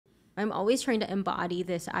I'm always trying to embody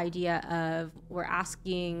this idea of we're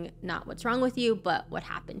asking not what's wrong with you, but what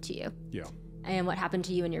happened to you. Yeah. And what happened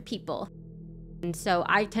to you and your people. And so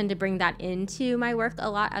I tend to bring that into my work a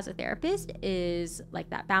lot as a therapist, is like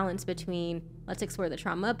that balance between let's explore the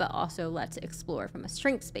trauma, but also let's explore from a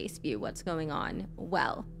strengths-based view what's going on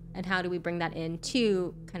well. And how do we bring that in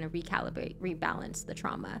to kind of recalibrate, rebalance the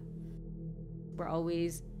trauma. We're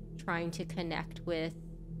always trying to connect with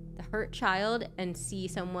the hurt child and see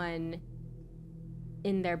someone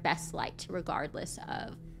in their best light, regardless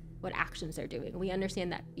of what actions they're doing. We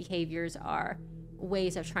understand that behaviors are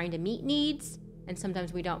ways of trying to meet needs, and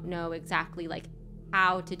sometimes we don't know exactly like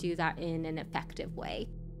how to do that in an effective way.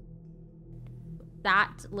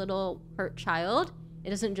 That little hurt child, it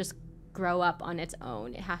doesn't just grow up on its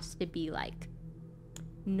own. It has to be like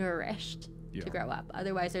nourished to grow up.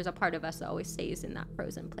 Otherwise, there's a part of us that always stays in that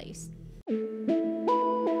frozen place.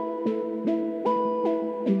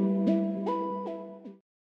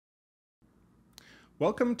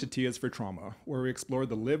 Welcome to T is for Trauma, where we explore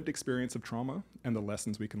the lived experience of trauma and the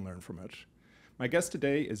lessons we can learn from it. My guest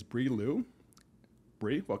today is Bree Liu.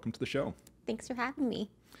 Bree, welcome to the show. Thanks for having me.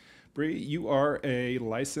 Bree, you are a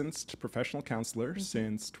licensed professional counselor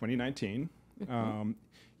since 2019.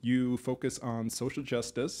 You focus on social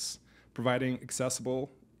justice, providing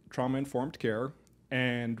accessible trauma-informed care,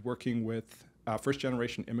 and working with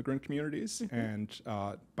first-generation immigrant communities and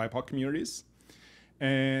BIPOC communities.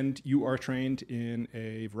 And you are trained in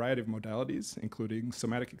a variety of modalities, including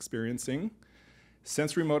Somatic Experiencing,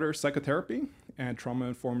 Sensorimotor Psychotherapy, and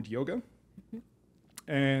trauma-informed yoga.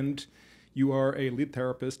 And you are a lead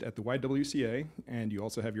therapist at the YWCA, and you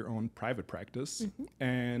also have your own private practice.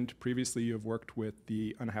 And previously you have worked with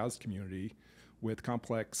the Unhoused community with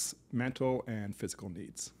complex mental and physical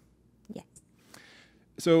needs. Yes.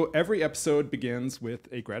 So every episode begins with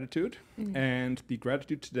a gratitude, and the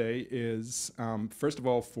gratitude today is, first of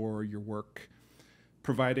all, for your work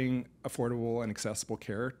providing affordable and accessible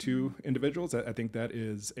care to individuals. I think that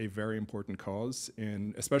is a very important cause,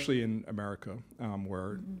 especially in America,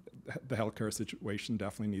 where the healthcare situation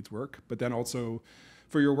definitely needs work. But then also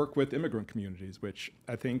for your work with immigrant communities, which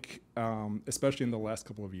I think, especially in the last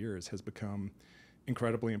couple of years, has become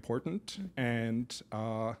incredibly important, and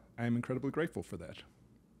I'm incredibly grateful for that.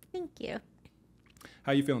 Thank you.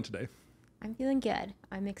 How are you feeling today? I'm feeling good.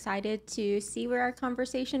 I'm excited to see where our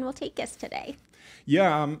conversation will take us today.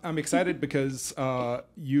 Yeah, I'm excited because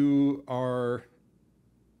you are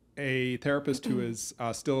a therapist who is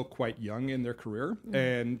still quite young in their career,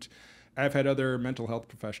 and I've had other mental health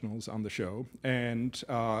professionals on the show, and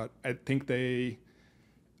I think they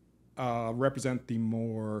represent the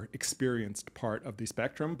more experienced part of the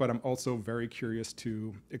spectrum, but I'm also very curious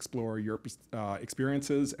to explore your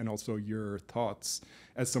experiences and also your thoughts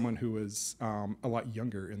as someone who is a lot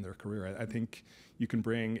younger in their career. I think you can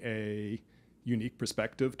bring a unique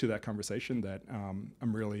perspective to that conversation that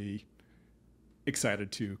I'm really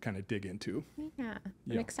excited to kind of dig into. Yeah,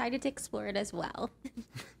 I'm excited to explore it as well.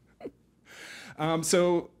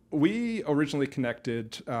 So we originally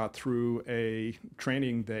connected through a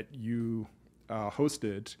training that you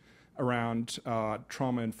hosted around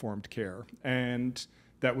trauma-informed care, and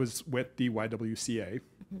that was with the YWCA.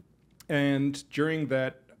 And during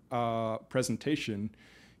that presentation,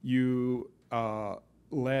 you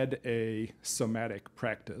led a somatic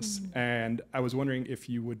practice, and I was wondering if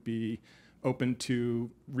you would be open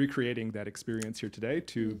to recreating that experience here today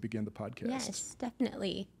to begin the podcast. Yes,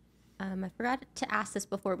 definitely. I forgot to ask this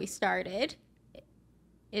before we started.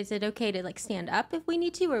 Is it okay to like stand up if we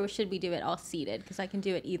need to, or should we do it all seated? Because I can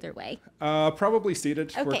do it either way. Probably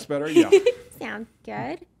seated works better. Yeah. Sounds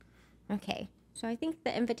good. Okay. So I think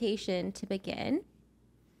the invitation to begin,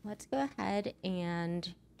 let's go ahead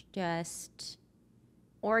and just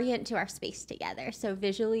orient to our space together. So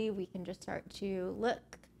visually, we can just start to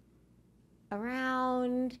look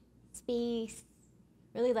around space,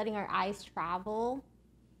 really letting our eyes travel.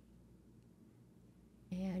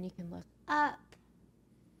 And you can look up,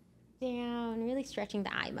 down, really stretching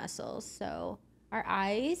the eye muscles. So our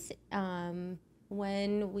eyes,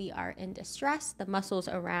 when we are in distress, the muscles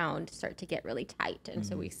around start to get really tight. And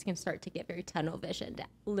so we can start to get very tunnel visioned,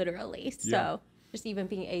 literally. So just even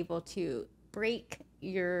being able to break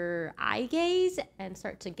your eye gaze and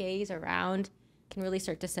start to gaze around can really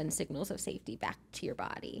start to send signals of safety back to your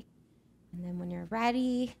body. And then when you're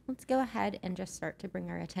ready, let's go ahead and just start to bring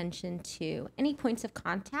our attention to any points of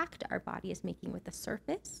contact our body is making with the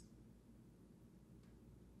surface.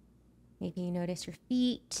 Maybe you notice your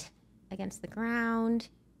feet against the ground.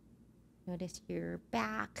 Notice your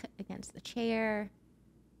back against the chair.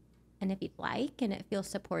 And if you'd like, and it feels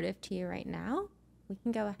supportive to you right now, we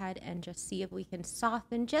can go ahead and just see if we can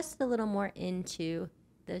soften just a little more into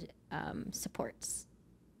the supports.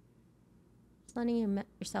 Just letting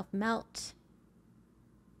yourself melt,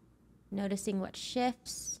 noticing what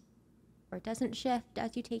shifts or doesn't shift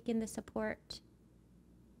as you take in the support.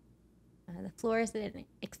 The floor is an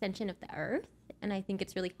extension of the earth, and I think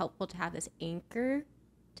it's really helpful to have this anchor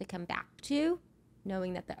to come back to,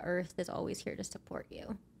 knowing that the earth is always here to support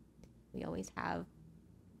you. We always have,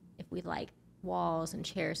 if we like, walls and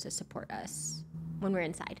chairs to support us when we're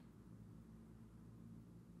inside.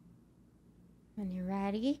 When you're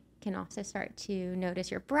ready, you can also start to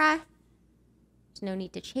notice your breath. There's no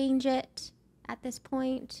need to change it at this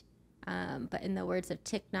point, but in the words of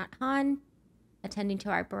Thich Nhat Hanh, attending to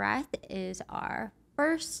our breath is our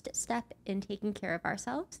first step in taking care of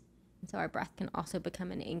ourselves. And so our breath can also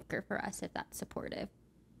become an anchor for us if that's supportive.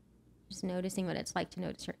 Just noticing what it's like to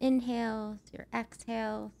notice your inhales, your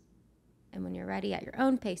exhales. And when you're ready at your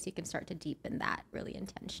own pace, you can start to deepen that really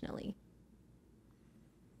intentionally.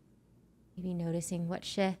 Maybe noticing what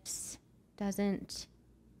shifts, doesn't.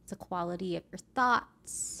 The quality of your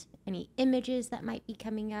thoughts, any images that might be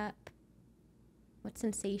coming up. What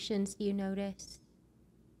sensations do you notice?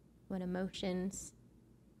 What emotions?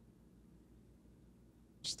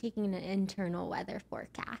 Just taking an internal weather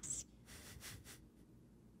forecast.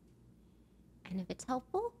 And if it's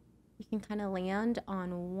helpful, you can kind of land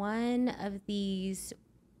on one of these,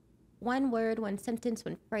 one word, one sentence,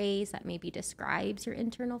 one phrase that maybe describes your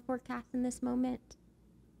internal forecast in this moment.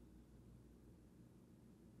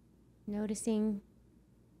 Noticing.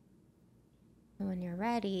 And when you're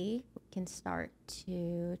ready, we can start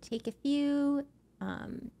to take a few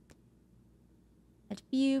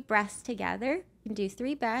breaths together. You can do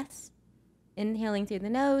 3 breaths, inhaling through the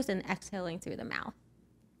nose and exhaling through the mouth.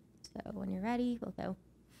 So when you're ready, we'll go.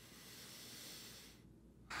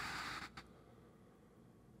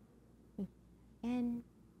 Again.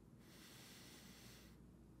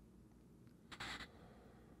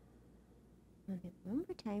 I'll do it one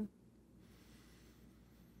more time.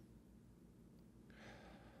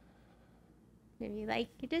 Maybe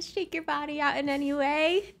you just shake your body out in any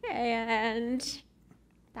way, and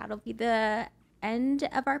that'll be the end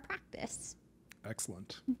of our practice.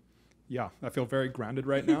 Excellent. Yeah, I feel very grounded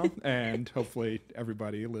right now, and hopefully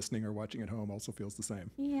everybody listening or watching at home also feels the same.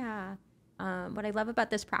 Yeah. What I love about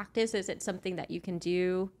this practice is it's something that you can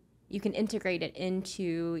do. You can integrate it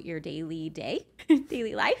into your daily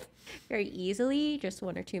life very easily, just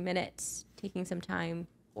 1 or 2 minutes, taking some time,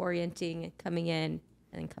 orienting, coming in,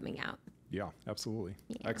 and then coming out. Yeah, absolutely.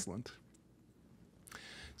 Yeah. Excellent.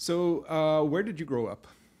 So where did you grow up?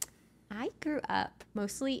 I grew up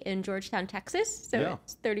mostly in Georgetown, Texas. So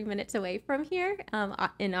It's 30 minutes away from here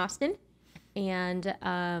in Austin. And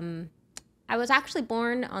I was actually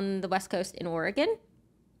born on the West Coast in Oregon.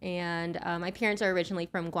 And my parents are originally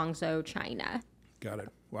from Guangzhou, China. Got it.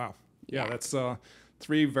 Wow. Yeah, that's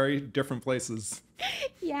 3 very different places.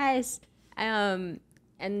 Yes.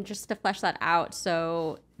 And just to flesh that out,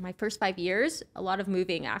 so my first 5 years, a lot of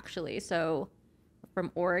moving actually. So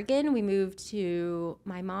from Oregon, we moved to,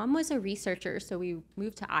 my mom was a researcher, so we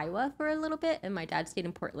moved to Iowa for a little bit, and my dad stayed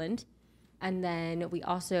in Portland. And then we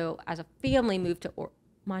also, as a family, moved to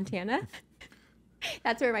Montana.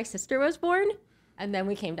 That's where my sister was born. And then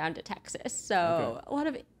we came down to Texas. So a lot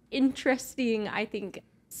of interesting, I think,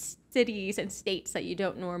 cities and states that you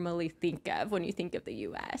don't normally think of when you think of the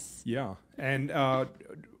U.S. Yeah. And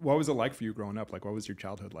what was it like for you growing up? Like, what was your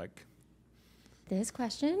childhood like? This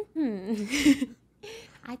question?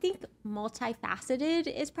 I think multifaceted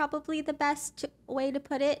is probably the best way to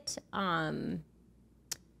put it.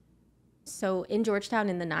 So in Georgetown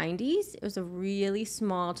in the 90s, it was a really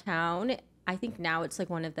small town. I think now it's like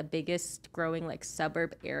one of the biggest growing like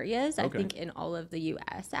suburb areas, I think, in all of the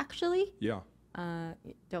U.S. actually. Yeah.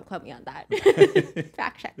 Don't quote me on that.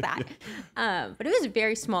 Fact check that. But it was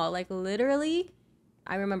very small. Like literally,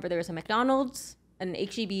 I remember there was a McDonald's, an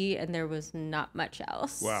H-E-B, and there was not much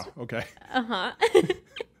else. Wow. Okay.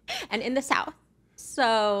 And in the South.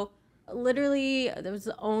 So literally, there was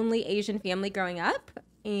the only Asian family growing up.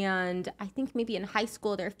 And I think maybe in high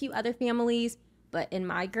school, there are a few other families. But in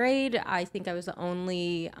my grade, I think I was the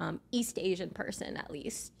only East Asian person, at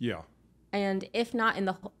least. Yeah. And if not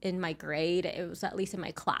in my grade, it was at least in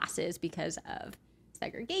my classes because of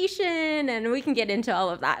segregation. And we can get into all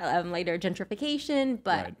of that later, gentrification.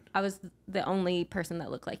 But I was the only person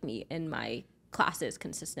that looked like me in my classes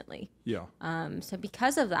consistently. Yeah. So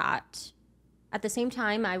because of that, at the same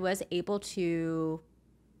time, I was able to,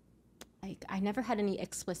 I never had any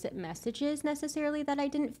explicit messages necessarily that I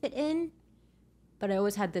didn't fit in. But I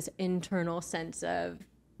always had this internal sense of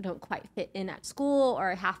don't quite fit in at school,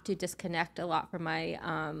 or I have to disconnect a lot from my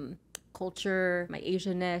culture, my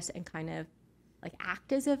Asianness, and kind of like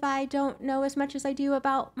act as if I don't know as much as I do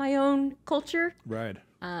about my own culture. Right.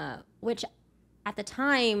 Which at the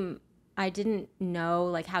time I didn't know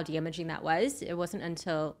like how damaging that was. It wasn't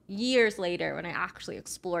until years later when I actually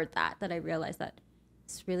explored that I realized that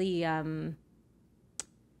it's really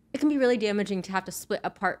it can be really damaging to have to split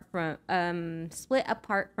apart from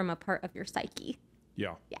a part of your psyche.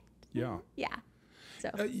 Yeah. Yeah. So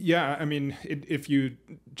yeah, I mean, if you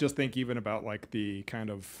just think even about like the kind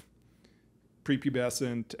of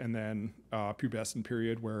prepubescent and then pubescent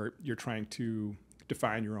period where you're trying to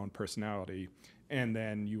define your own personality, and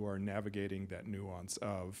then you are navigating that nuance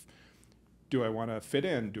of, do I want to fit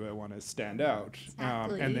in? Do I want to stand out?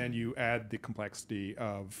 Exactly. And then you add the complexity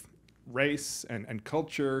of race and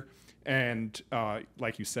culture, and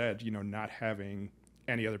like you said, not having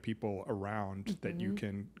any other people around that you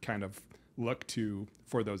can kind of look to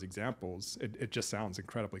for those examples. It just sounds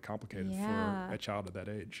incredibly complicated for a child at that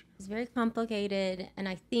age. It's very complicated, and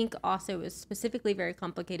I think also it was specifically very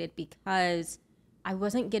complicated because I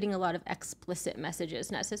wasn't getting a lot of explicit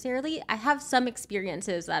messages necessarily. I have some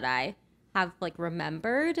experiences that I have like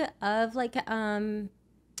remembered of like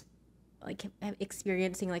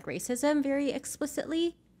experiencing like racism very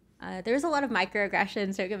explicitly. There's a lot of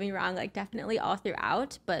microaggressions, don't get me wrong, like definitely all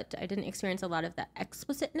throughout, but I didn't experience a lot of that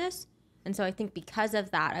explicitness. And so I think because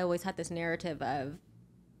of that, I always had this narrative of,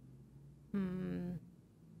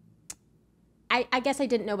 I guess I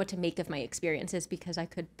didn't know what to make of my experiences because I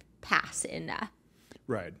could pass in.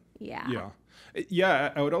 Right. Yeah.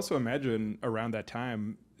 Yeah. I would also imagine around that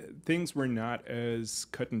time, things were not as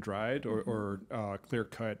cut and dried or clear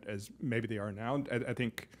cut as maybe they are now. I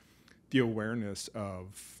think the awareness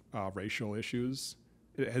of racial issues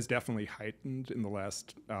has definitely heightened in the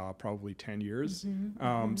last probably 10 years.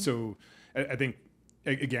 So I think,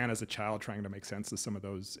 again, as a child trying to make sense of some of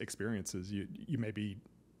those experiences, you maybe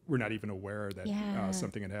were not even aware that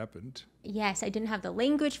something had happened. Yes, I didn't have the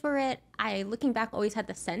language for it. I, looking back, always had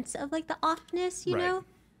the sense of like the offness, you know?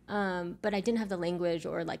 But I didn't have the language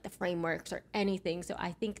or like the frameworks or anything. So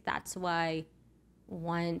I think that's why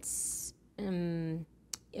once...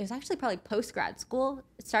 it was actually probably post-grad school.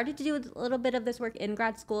 It started to do a little bit of this work in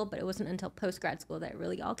grad school, but it wasn't until post-grad school that it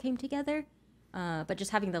really all came together. But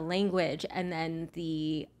just having the language and then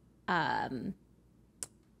the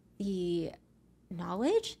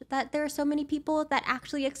knowledge that there are so many people that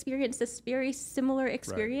actually experience this very similar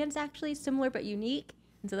experience, actually similar but unique.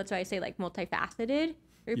 And so that's why I say like multifaceted,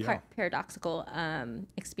 very paradoxical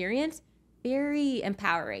experience. Very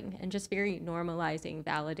empowering and just very normalizing,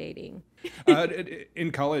 validating.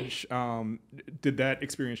 In college, did that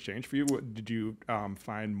experience change for you? Did you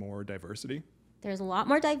find more diversity? There's a lot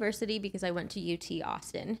more diversity because I went to UT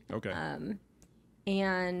Austin. Okay.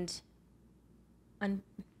 And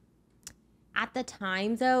at the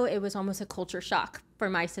time, though, it was almost a culture shock for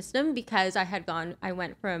my system because I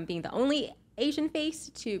went from being the only Asian face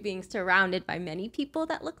to being surrounded by many people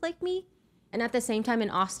that look like me. And at the same time in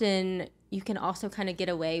Austin, you can also kind of get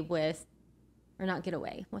away with, or not get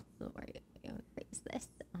away, what's the word? I want to phrase this.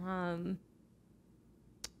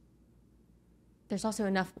 There's also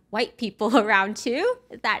enough white people around too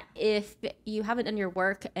that if you haven't done your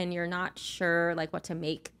work and you're not sure like what to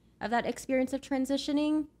make of that experience of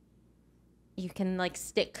transitioning, you can like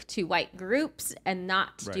stick to white groups and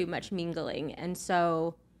not do much mingling. And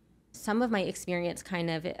so some of my experience kind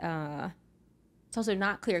of, it's also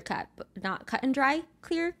not clear cut, not cut and dry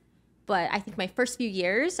clear. But I think my first few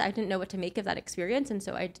years, I didn't know what to make of that experience. And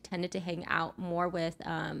so I tended to hang out more with,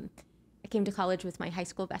 I came to college with my high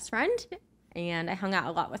school best friend, and I hung out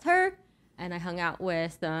a lot with her, and I hung out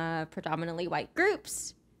with predominantly white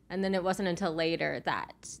groups. And then it wasn't until later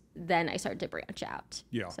that then I started to branch out.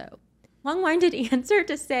 Yeah. So long-winded answer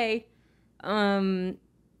to say,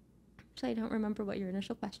 actually, I don't remember what your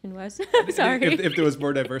initial question was. Sorry. If there was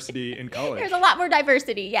more diversity in college. There's a lot more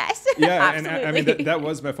diversity, yes. Yeah, absolutely. And I mean, that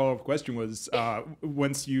was my follow-up question was,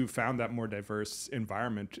 once you found that more diverse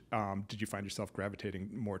environment, did you find yourself gravitating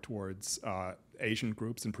more towards Asian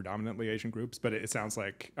groups and predominantly Asian groups? But it sounds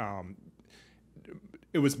like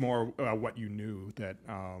it was more what you knew that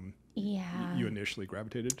you initially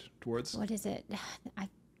gravitated towards. What is it? I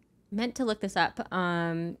meant to look this up.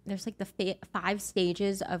 There's like the 5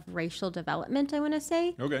 stages of racial development, I want to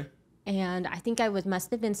say. Okay. And I think I must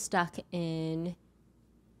have been stuck in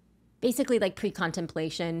basically like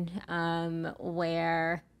pre-contemplation,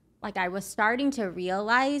 where like I was starting to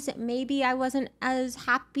realize maybe I wasn't as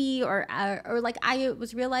happy, or like I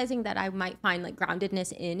was realizing that I might find like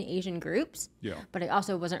groundedness in Asian groups. Yeah. But I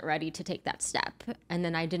also wasn't ready to take that step. And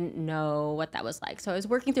then I didn't know what that was like. So I was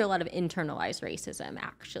working through a lot of internalized racism,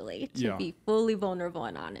 actually, to be fully vulnerable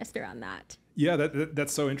and honest around that. Yeah,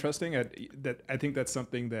 that's so interesting. I think that's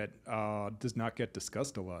something that does not get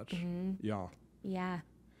discussed a lot. Yeah. Yeah.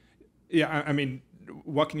 Yeah, I mean,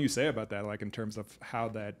 what can you say about that, like in terms of how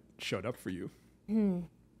that showed up for you? So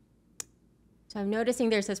I'm noticing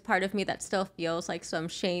there's this part of me that still feels like some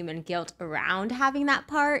shame and guilt around having that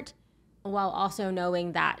part, while also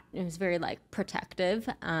knowing that it was very like protective.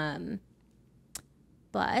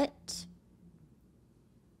 But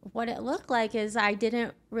what it looked like is I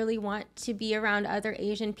didn't really want to be around other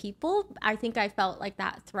Asian people. I think I felt like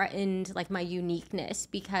that threatened like my uniqueness,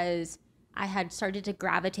 because I had started to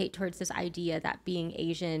gravitate towards this idea that being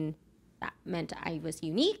Asian, that meant I was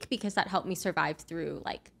unique, because that helped me survive through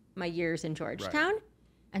like my years in Georgetown. Right.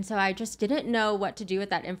 And so I just didn't know what to do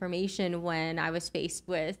with that information when I was faced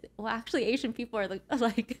with, well, actually Asian people are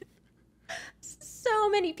like so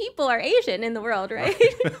many people are Asian in the world, right?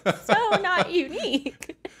 So not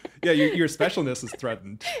unique. Yeah, your specialness is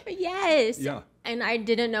threatened. Yes. Yeah. And I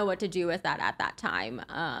didn't know what to do with that at that time.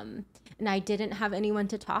 And I didn't have anyone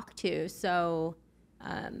to talk to. So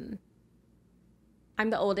I'm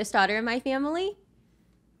the oldest daughter in my family.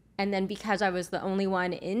 And then because I was the only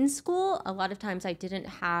one in school, a lot of times I didn't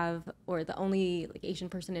have, or the only like Asian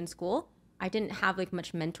person in school, I didn't have like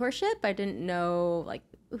much mentorship. I didn't know like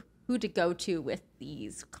who to go to with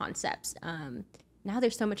these concepts. Now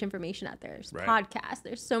there's so much information out there. There's podcasts,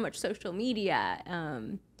 there's so much social media.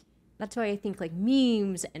 That's why I think like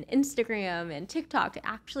memes and Instagram and TikTok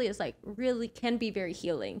actually is like really can be very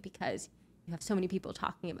healing, because you have so many people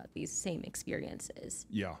talking about these same experiences.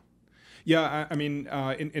 Yeah. Yeah, I mean,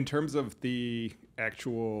 in terms of the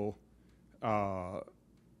actual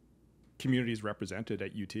communities represented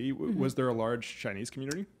at UT, was there a large Chinese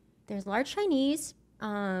community? There's large Chinese,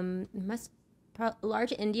 large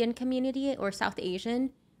Indian community, or South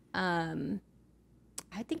Asian. I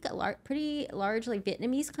think a pretty large like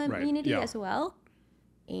Vietnamese community as well,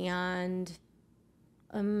 and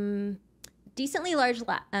decently large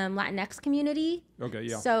Latinx community. Okay,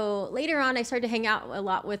 yeah. So later on, I started to hang out a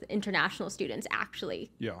lot with international students,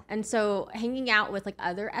 actually. Yeah. And so hanging out with like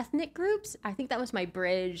other ethnic groups, I think that was my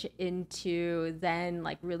bridge into then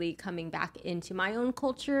like really coming back into my own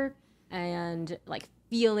culture and like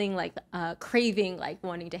feeling like craving, like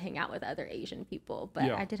wanting to hang out with other Asian people.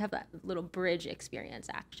 But I did have that little bridge experiance,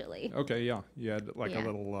 actually. Okay, yeah. You had like a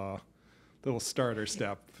little starter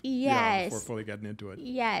step. Yes. Before fully getting into it.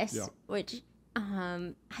 Yes. Yeah. Which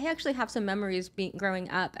I actually have some memories growing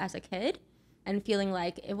up as a kid and feeling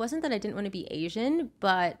like it wasn't that I didn't want to be Asian,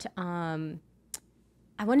 but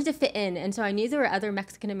I wanted to fit in. And so I knew there were other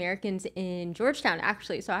Mexican Americans in Georgetown,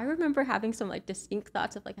 actually. So I remember having some like distinct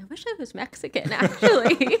thoughts of like, I wish I was Mexican,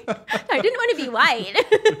 actually. I didn't want to be white,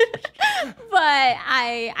 but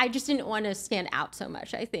I just didn't want to stand out so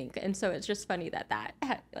much, I think. And so it's just funny that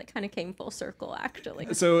like kind of came full circle,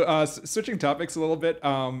 actually. So switching topics a little bit,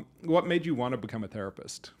 what made you want to become a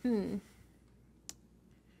therapist? Where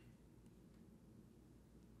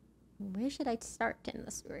should I start in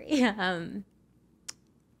the story?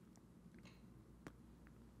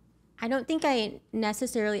 I don't think I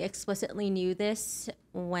necessarily explicitly knew this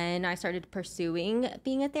when I started pursuing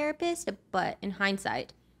being a therapist, but in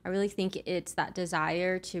hindsight, I really think it's that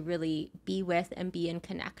desire to really be with and be in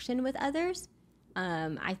connection with others.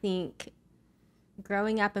 I think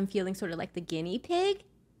growing up and feeling sort of like the guinea pig,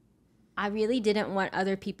 I really didn't want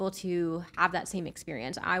other people to have that same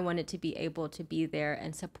experience. I wanted to be able to be there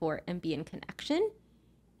and support and be in connection.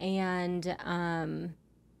 And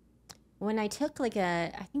when I took like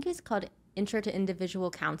I think it was called Intro to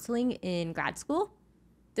Individual Counseling in grad school.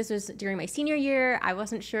 This was during my senior year. I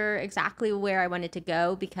wasn't sure exactly where I wanted to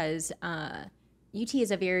go because UT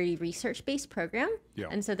is a very research-based program. Yeah.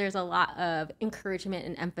 And so there's a lot of encouragement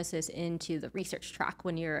and emphasis into the research track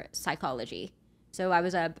when you're psychology. So I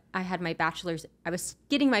was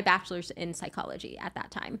getting my bachelor's in psychology at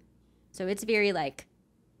that time. So it's very like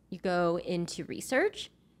you go into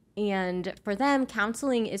research. And for them,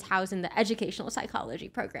 counseling is housed in the educational psychology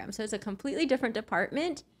program. So it's a completely different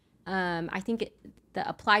department. I think the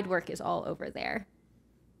applied work is all over there.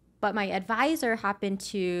 But my advisor happened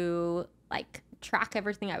to like track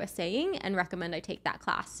everything I was saying and recommend I take that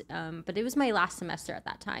class. But it was my last semester at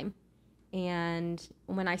that time. And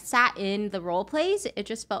when I sat in the role plays, it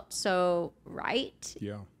just felt so right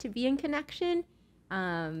to be in connection.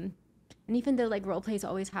 And And even though like role plays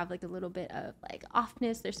always have like a little bit of like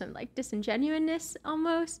offness, there's some like disingenuousness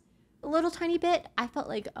almost, a little tiny bit. I felt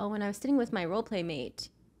like, oh, when I was sitting with my role play mate,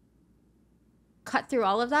 cut through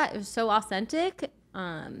all of that, it was so authentic.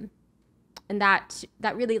 And that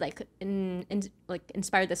really like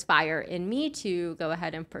inspired this fire in me to go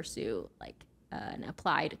ahead and pursue like an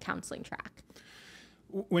applied counseling track.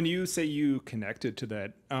 When you say you connected to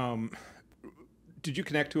that, did you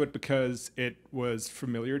connect to it because it was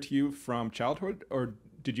familiar to you from childhood, or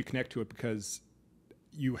did you connect to it because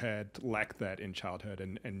you had lacked that in childhood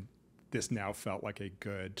and this now felt like a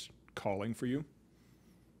good calling for you?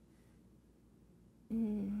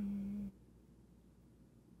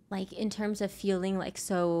 Like in terms of feeling like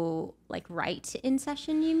so like right in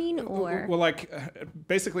session, you mean? Or well, like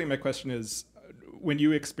basically my question is, when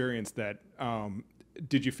you experienced that,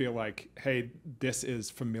 did you feel like, hey, this is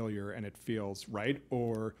familiar and it feels right?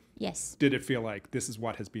 Or yes, did it feel like this is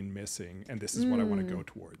what has been missing and this is what I want to go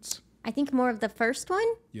towards? I think more of the first one.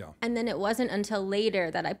 Yeah. And then it wasn't until later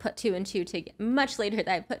that I put two and two much later that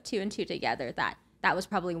I put two and two together that was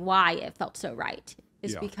probably why it felt so right.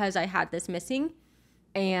 Is because I had this missing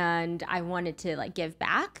and I wanted to like give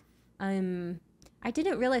back. I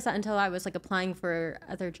didn't realize that until I was like applying for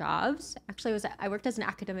other jobs. Actually, I worked as an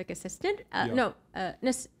academic assistant.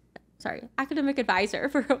 Academic advisor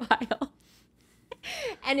for a while.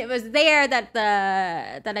 And it was there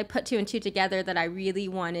that I put two and two together, that I really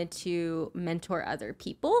wanted to mentor other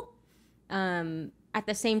people. At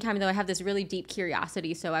the same time, though, I have this really deep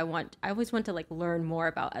curiosity, so I always want to like learn more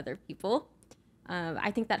about other people.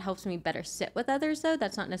 I think that helps me better sit with others, though.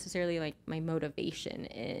 That's not necessarily like my motivation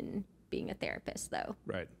in being a therapist, though.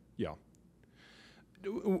 Right. Yeah.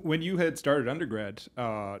 When you had started undergrad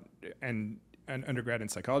and undergrad in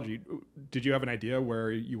psychology, did you have an idea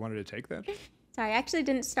where you wanted to take that? So I actually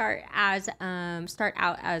didn't start out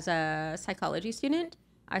as a psychology student.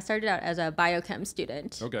 I started out as a biochem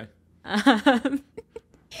student. Okay. But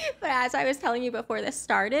as I was telling you before this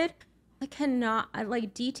started,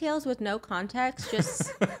 like details with no context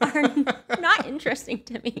just are not interesting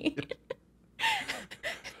to me.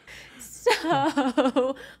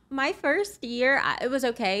 So my first year, it was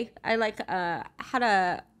okay. I had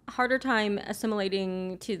a harder time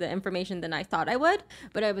assimilating to the information than I thought I would,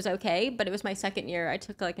 but I was okay. But it was my second year. I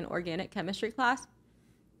took like an organic chemistry class.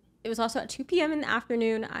 It was also at 2 p.m. in the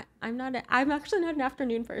afternoon. I'm actually not an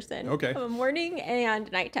afternoon person. Okay. I'm a morning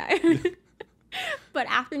and nighttime. But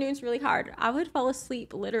afternoon's really hard. I would fall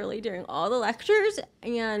asleep literally during all the lectures,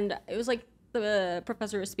 and it was like the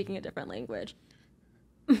professor was speaking a different language.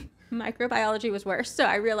 Microbiology was worse, so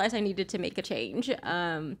I realized I needed to make a change.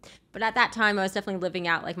 But at that time, I was definitely living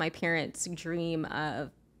out like my parents' dream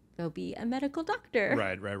of go be a medical doctor.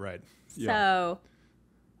 Right. Yeah. So,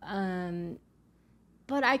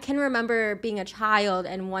 but I can remember being a child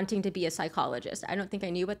and wanting to be a psychologist. I don't think I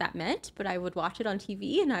knew what that meant, but I would watch it on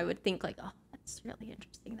TV and I would think like, oh, that's really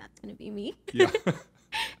interesting. That's going to be me. Yeah.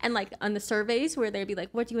 And like on the surveys where they'd be like,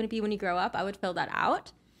 what do you want to be when you grow up? I would fill that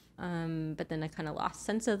out. But then I kind of lost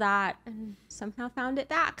sense of that and somehow found it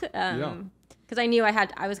back. Because I knew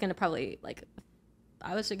I was going to probably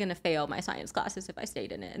I was going to fail my science classes if I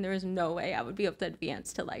stayed in it. And there was no way I would be able to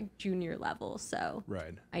advance to like junior level. So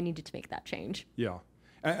I needed to make that change. Yeah.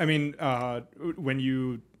 I mean, when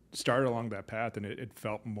you started along that path and it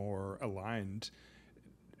felt more aligned,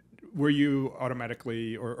 were you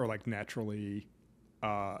automatically or like naturally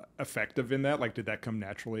effective in that? Like, did that come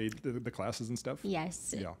naturally, the classes and stuff?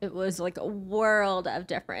 Yes. Yeah. It was like a world of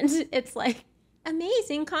difference. It's like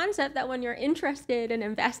amazing concept that when you're interested and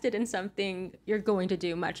invested in something, you're going to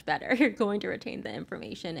do much better. You're going to retain the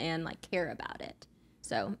information and like care about it.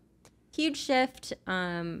 So huge shift.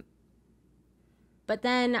 But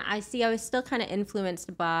then I was still kind of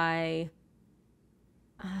influenced by,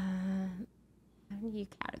 how do you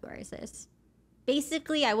categorize this?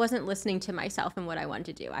 Basically, I wasn't listening to myself and what I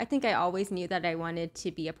wanted to do. I think I always knew that I wanted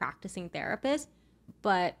to be a practicing therapist,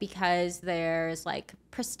 but because there's like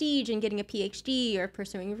prestige in getting a PhD or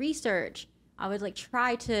pursuing research, I would like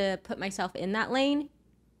try to put myself in that lane,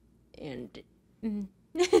 and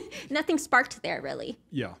nothing sparked there really.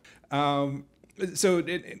 Yeah. So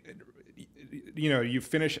you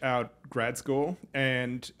finish out grad school,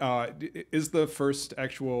 and is the first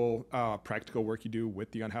actual practical work you do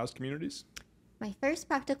with the unhoused communities? My first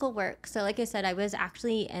practical work, so like I said, I was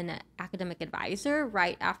actually an academic advisor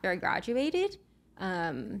right after I graduated.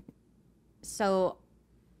 So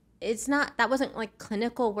that wasn't like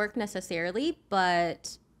clinical work necessarily,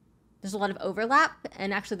 but there's a lot of overlap.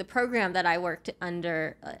 And actually the program that I worked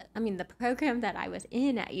under, the program that I was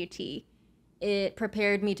in at UT, it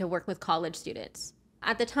prepared me to work with college students.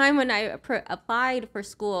 at the time when I applied for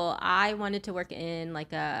school, I wanted to work in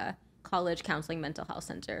like a college counseling mental health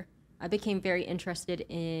center. I became very interested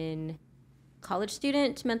in college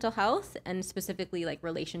student mental health and specifically like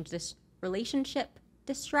relationship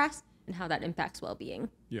distress and how that impacts well-being.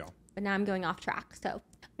 Yeah. But now I'm going off track. So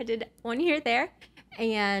I did 1 year there.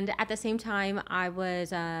 And at the same time, I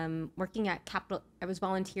was working at I was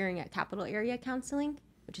volunteering at Capital Area Counseling,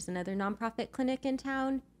 which is another nonprofit clinic in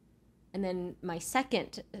town. And then my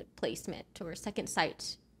second placement or second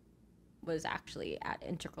site was actually at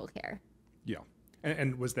Integral Care. Yeah.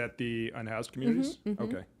 And was that the unhoused communities? Mm-hmm.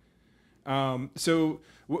 Okay. So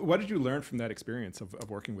what did you learn from that experience of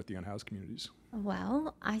working with the unhoused communities?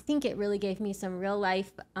 Well, I think it really gave me some real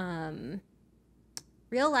life in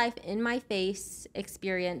my face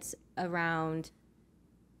experience around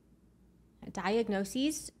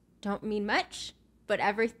diagnoses. Don't mean much, but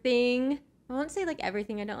everything, I won't say like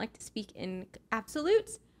everything, I don't like to speak in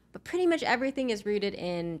absolutes, but pretty much everything is rooted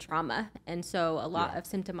in trauma. And so a lot of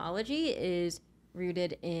symptomology is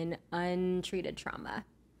rooted in untreated trauma.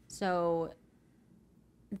 So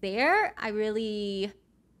there, it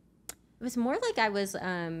was more like I was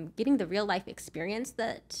getting the real life experience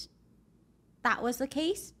that was the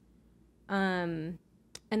case. And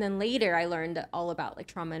then later I learned all about like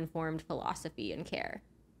trauma-informed philosophy and care.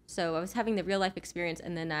 So I was having the real life experience,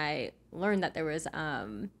 and then I learned that there was,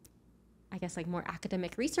 I guess, like more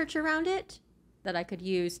academic research around it that I could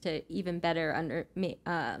use to even better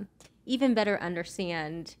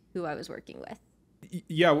understand who I was working with.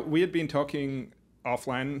 Yeah, we had been talking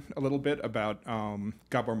offline a little bit about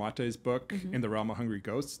Gabor Mate's book, In the Realm of Hungry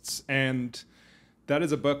Ghosts. And that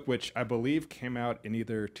is a book which I believe came out in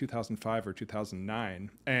either 2005 or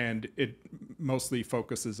 2009. And it mostly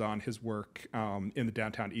focuses on his work in the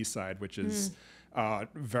downtown east side, which is a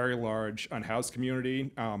very large unhoused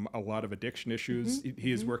community, a lot of addiction issues.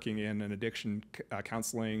 He is working in an addiction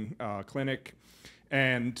counseling clinic.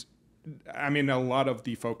 And I mean, a lot of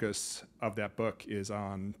the focus of that book is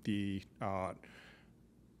on the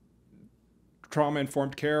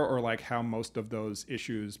trauma-informed care, or like how most of those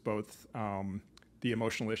issues, both the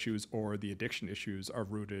emotional issues or the addiction issues, are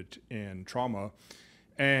rooted in trauma.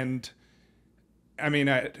 And I mean,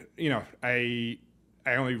 I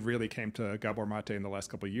only really came to Gabor Mate in the last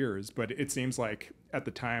couple of years, but it seems like at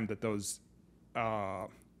the time that those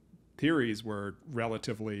theories were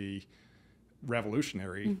relatively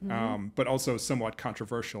revolutionary, but also somewhat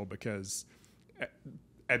controversial, because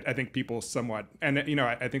I think people somewhat, and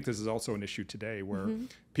I think this is also an issue today where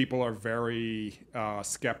people are very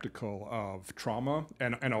skeptical of trauma,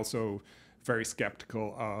 and also very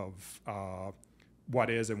skeptical of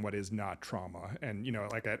what is and what is not trauma. And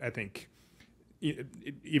like I think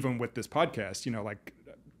even with this podcast, like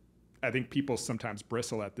I think people sometimes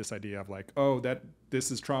bristle at this idea of like, oh, that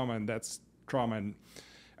this is trauma and that's trauma. And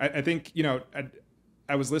I think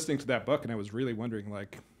I was listening to that book and I was really wondering,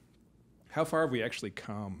 like, how far have we actually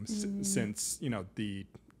come since, the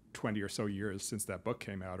 20 or so years since that book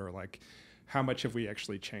came out, or like how much have we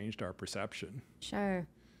actually changed our perception? Sure.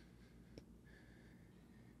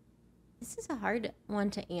 This is a hard one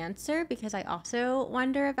to answer because I also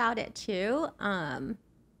wonder about it too.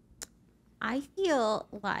 I feel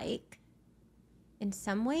like in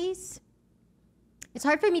some ways it's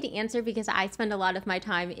hard for me to answer because I spend a lot of my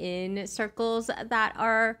time in circles that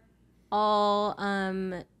are all,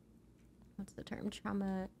 what's the term?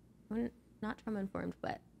 Trauma, not trauma informed,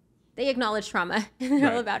 but they acknowledge trauma.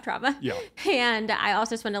 They're all about trauma. Yeah. And I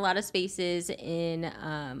also spend a lot of spaces in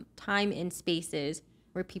time in spaces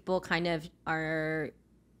where people kind of are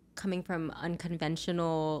coming from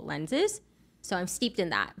unconventional lenses. So I'm steeped in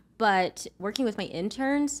that. But working with my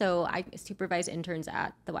interns, so I supervise interns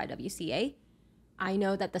at the YWCA, I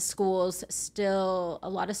know that a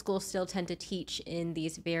lot of schools still tend to teach in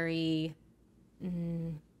these very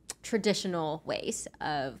traditional ways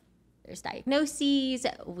of, there's diagnoses,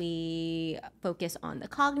 we focus on the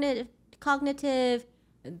cognitive,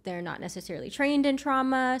 they're not necessarily trained in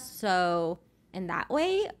trauma. So in that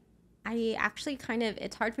way, I actually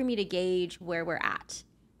it's hard for me to gauge where we're at.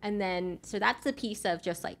 And then, so that's the piece of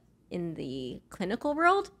just like in the clinical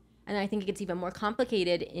world. And I think it gets even more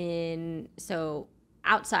complicated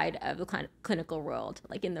outside of the clinical world,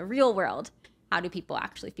 like in the real world, how do people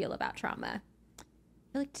actually feel about trauma? I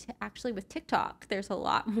feel like actually with TikTok, there's a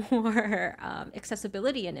lot more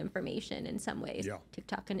accessibility and information in some ways. Yeah.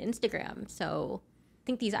 TikTok and Instagram. So I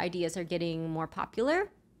think these ideas are getting more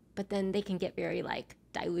popular, but then they can get very like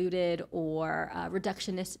diluted or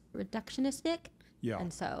reductionistic. Yeah.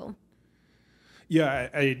 And so.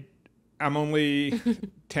 Yeah, I'm only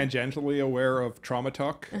tangentially aware of trauma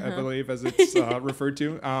talk, I believe, as it's referred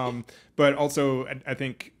to. But also, I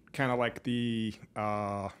think kind of like the,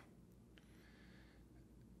 I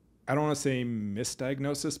don't want to say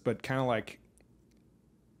misdiagnosis, but kind of like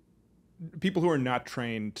people who are not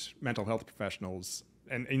trained mental health professionals.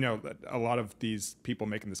 And, you know, a lot of these people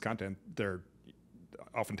making this content, they're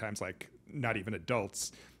oftentimes like not even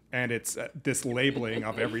adults. And it's this labeling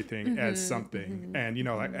of everything as something. And, you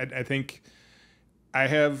know, I think I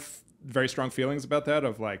have very strong feelings about that,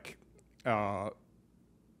 of like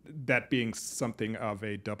that being something of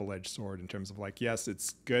a double-edged sword in terms of like, yes,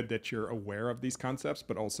 it's good that you're aware of these concepts,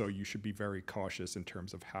 but also you should be very cautious in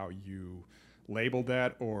terms of how you label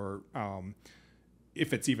that, or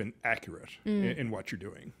if it's even accurate in what you're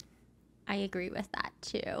doing. I agree with that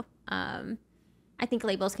too. I think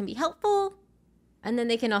labels can be helpful, and then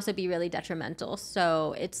they can also be really detrimental.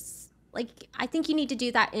 So it's like, I think you need to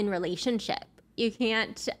do that in relationship. You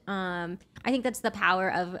can't, I think that's the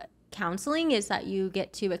power of counseling, is that you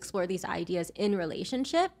get to explore these ideas in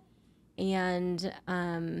relationship. And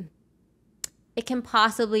it can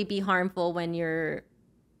possibly be harmful when you're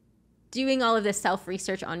doing all of this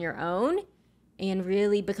self-research on your own and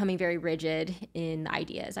really becoming very rigid in the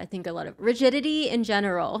ideas. I think a lot of rigidity in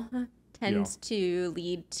general tends to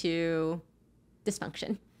lead to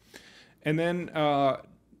dysfunction. And then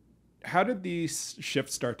how did these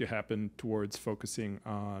shifts start to happen towards focusing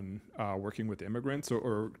on working with immigrants,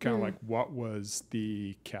 or kind of like what was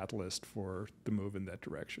the catalyst for the move in that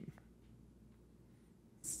direction?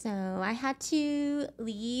 So I had to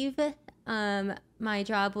leave my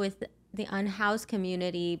job with the Unhoused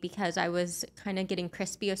community because I was kind of getting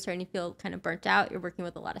crispy. I was starting to feel kind of burnt out. You're working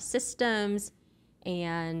with a lot of systems.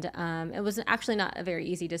 And it was actually not a very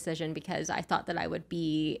easy decision because I thought that I would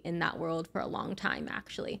be in that world for a long time,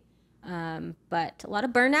 actually. But a lot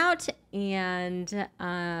of burnout, and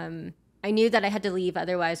I knew that I had to leave.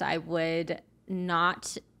 Otherwise, I wouldn't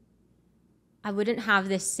have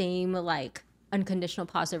this same like unconditional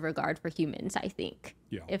positive regard for humans, I think,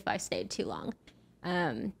 if I stayed too long.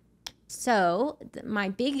 So my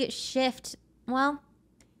big shift, well,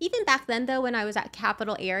 even back then, though, when I was at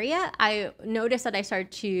Capital Area, I noticed that I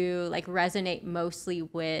started to like resonate mostly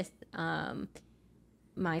with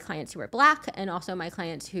my clients who were Black, and also my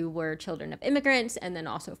clients who were children of immigrants, and then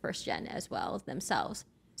also first gen as well themselves.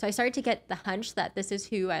 So I started to get the hunch that this is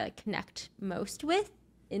who I like connect most with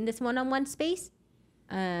in this one-on-one space.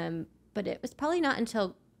 But it was probably not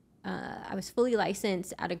until I was fully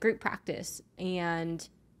licensed at a group practice, and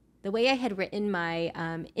the way I had written my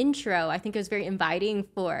intro, I think it was very inviting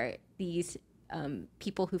for these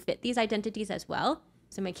people who fit these identities as well.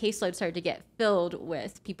 So my caseload started to get filled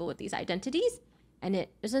with people with these identities, and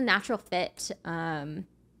it was a natural fit. But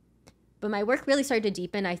my work really started to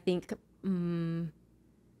deepen, I think.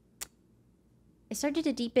 It started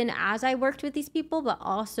to deepen as I worked with these people, but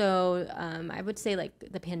also I would say like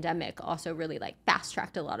the pandemic also really like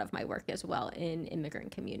fast-tracked a lot of my work as well in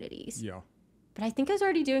immigrant communities. Yeah. But I think I was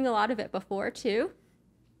already doing a lot of it before too.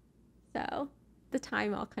 So the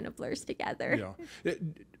time all kind of blurs together. Yeah.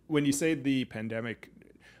 When you say the pandemic,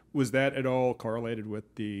 was that at all correlated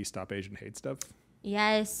with the Stop Asian Hate stuff?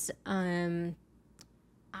 Yes. I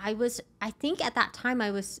think at that time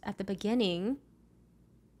I was at the beginning,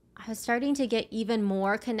 I was starting to get even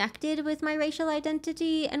more connected with my racial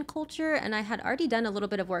identity and culture. And I had already done a little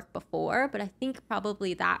bit of work before, but I think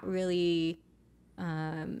probably that really,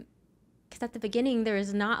 because at the beginning, there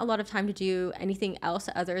was not a lot of time to do anything else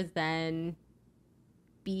other than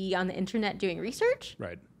be on the internet doing research.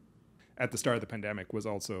 Right. At the start of the pandemic was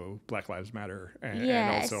also Black Lives Matter, and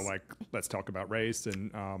also like let's talk about race,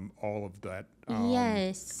 and all of that.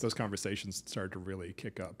 Those conversations started to really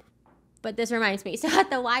kick up. But this reminds me, so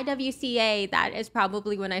at the YWCA, that is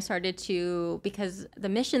probably when I started to, because the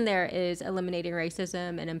mission there is eliminating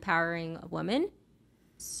racism and empowering women.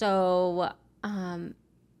 So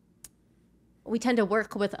we tend to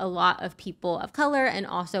work with a lot of people of color and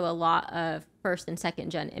also a lot of first and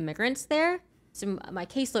second gen immigrants there. So my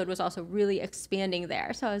caseload was also really expanding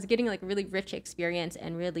there. So I was getting like really rich experience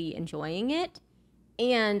and really enjoying it.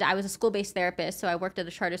 And I was a school-based therapist, so I worked at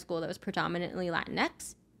a charter school that was predominantly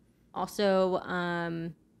Latinx. Also,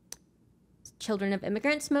 children of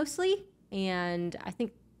immigrants mostly. And I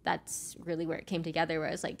think that's really where it came together, where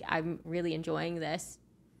I was like, I'm really enjoying this.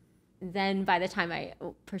 Then by the time I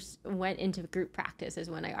went into group practice is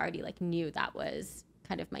when I already like knew that was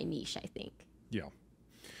kind of my niche, I think. Yeah.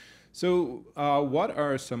 So what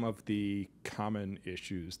are some of the common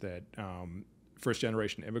issues that first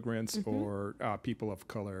generation immigrants or people of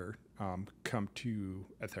color come to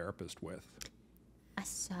a therapist with?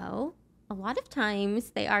 So A lot of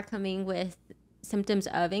times they are coming with symptoms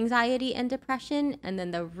of anxiety and depression, and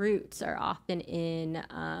then the roots are often in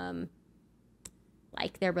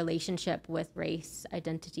like their relationship with race,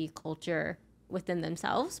 identity, culture within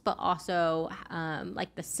themselves, but also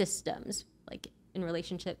like the systems, like in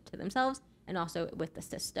relationship to themselves and also with the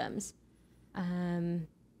systems.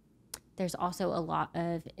 There's also a lot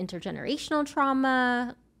of intergenerational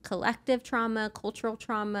trauma, collective trauma, cultural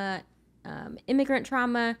trauma, immigrant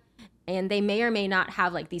trauma, and they may or may not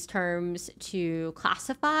have like these terms to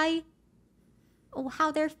classify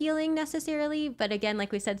how they're feeling necessarily. But again,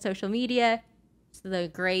 like we said, social media is the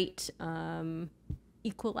great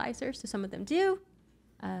equalizer, so some of them do.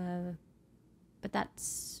 But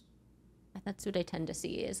that's what I tend to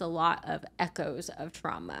see is a lot of echoes of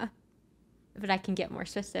trauma. But I can get more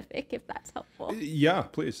specific if that's helpful. Yeah,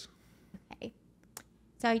 please. Okay.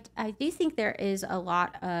 So I do think there is a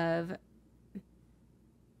lot of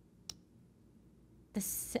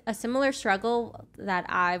a similar struggle that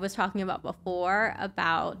I was talking about before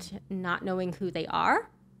about not knowing who they are.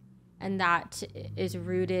 And that is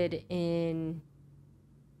rooted in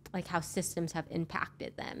like how systems have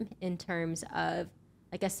impacted them in terms of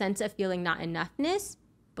like a sense of feeling not enoughness,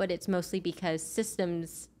 but it's mostly because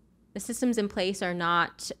the systems in place are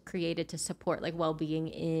not created to support like well-being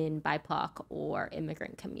in BIPOC or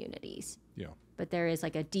immigrant communities. Yeah. But there is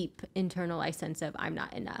like a deep internalized sense of I'm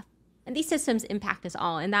not enough. And these systems impact us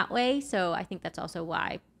all in that way. So I think that's also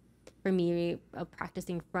why, for me,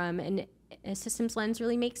 practicing from a systems lens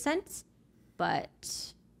really makes sense.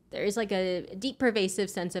 But there is like a deep pervasive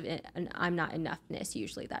sense of an I'm not enoughness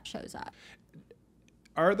usually that shows up.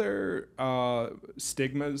 Are there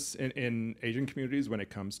stigmas in Asian communities when it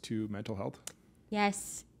comes to mental health?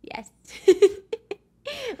 Yes.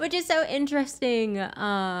 Which is so interesting,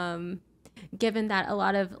 given that a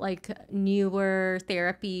lot of like newer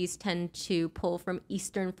therapies tend to pull from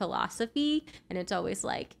Eastern philosophy, and it's always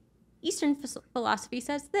like Eastern philosophy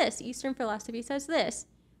says this, Eastern philosophy says this.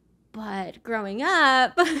 But growing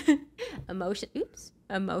up,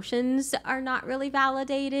 emotions are not really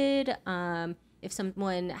validated. If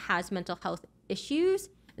someone has mental health issues,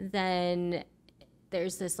 then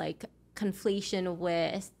there's this like conflation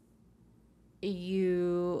with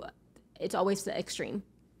you. It's always the extreme.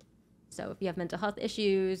 So if you have mental health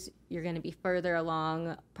issues, you're going to be further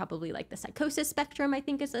along, probably like the psychosis spectrum, I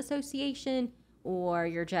think is association, or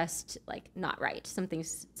you're just like not right.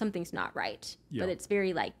 Something's not right. Yeah. But it's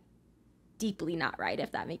very like deeply not right,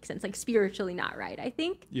 if that makes sense, like spiritually not right, I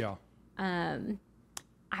think. Yeah.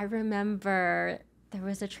 I remember there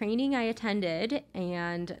was a training I attended,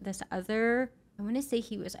 and this other, I want to say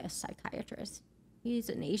he was a psychiatrist. He's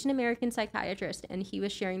an Asian American psychiatrist, and he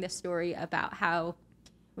was sharing this story about how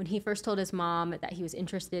when he first told his mom that he was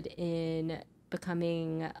interested in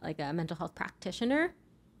becoming like a mental health practitioner,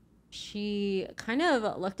 she kind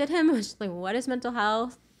of looked at him and was just like, what is mental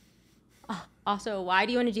health? Also, why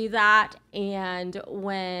do you want to do that? And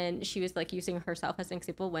when she was like using herself as an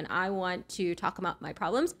example, when I want to talk about my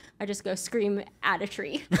problems, I just go scream at a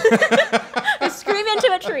tree. I scream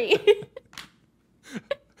into a tree.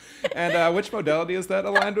 And which modality is that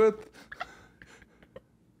aligned with?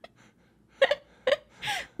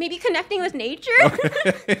 Maybe connecting with nature.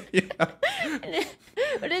 Okay. Yeah.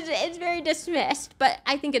 But it's very dismissed. But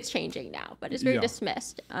I think it's changing now. But it's very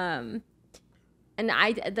dismissed. And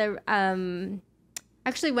I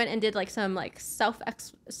actually went and did like some like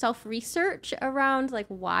self research around like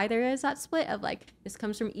why there is that split of like this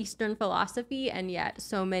comes from Eastern philosophy, and yet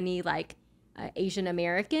so many like Asian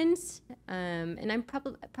Americans and I'm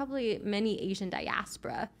probably many Asian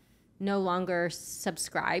diaspora no longer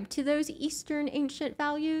subscribe to those Eastern ancient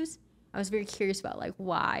values. I was very curious about like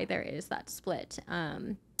why there is that split,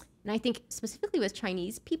 and I think specifically with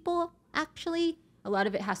Chinese people, actually a lot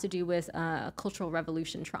of it has to do with cultural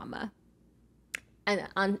revolution trauma,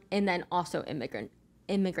 and then also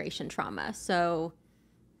immigration trauma. So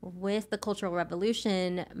with the Cultural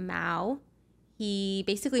Revolution, Mao, he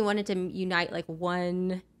basically wanted to unite like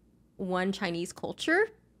one Chinese culture.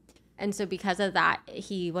 And so because of that,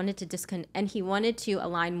 he wanted to and he wanted to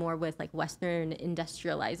align more with like Western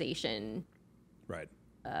industrialization Right.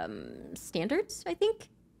 Standards, I think.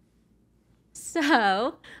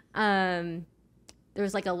 So there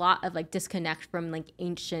was like a lot of like disconnect from like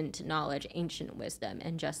ancient knowledge, ancient wisdom,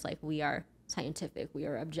 and just like we are scientific, we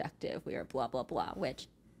are objective, we are blah, blah, blah, which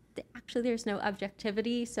actually there's no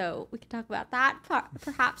objectivity. So we could talk about that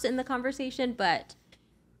perhaps in the conversation, but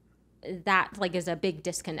that like is a big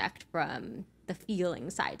disconnect from the feeling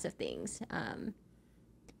sides of things.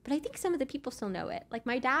 But I think some of the people still know it. Like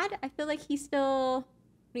my dad, I feel like he still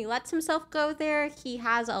when he lets himself go there, he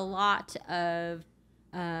has a lot of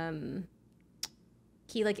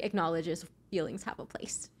he like acknowledges feelings have a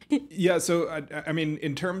place. Yeah, so I mean,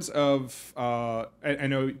 in terms of, I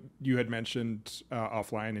know you had mentioned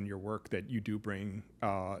offline in your work that you do bring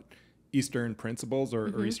Eastern principles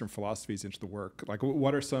or Eastern philosophies into the work. Like,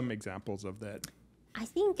 what are some examples of that? I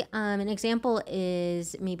think an example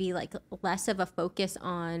is maybe like less of a focus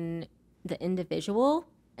on the individual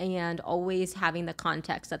and always having the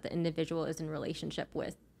context that the individual is in relationship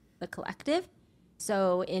with the collective.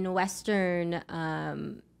 So in Western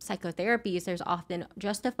psychotherapies, there's often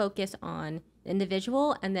just a focus on the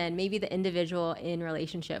individual and then maybe the individual in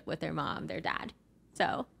relationship with their mom, their dad. So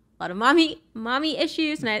a lot of mommy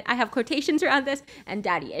issues, and I have quotations around this, and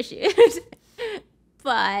daddy issues.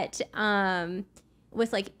 But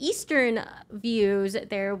with like Eastern views,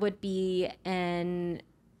 there would be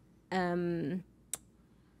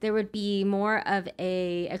more of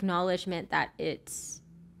a acknowledgement that it's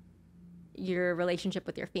your relationship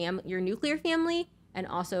with your family, your nuclear family, and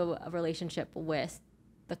also a relationship with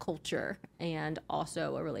the culture, and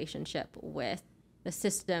also a relationship with the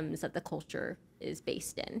systems that the culture is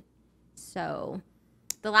based in. So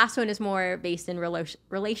the last one is more based in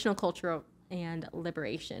relational cultural and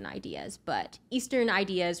liberation ideas, but Eastern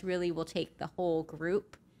ideas really will take the whole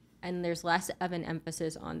group, and there's less of an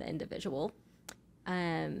emphasis on the individual.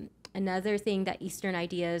 Another thing that Eastern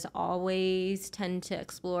ideas always tend to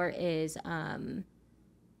explore is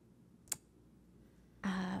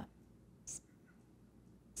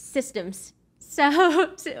systems.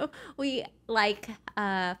 So we like,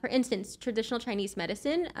 for instance, traditional Chinese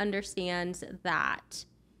medicine understands that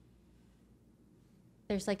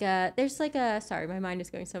there's like a sorry, my mind is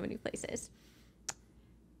going so many places.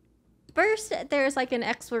 First, there's like an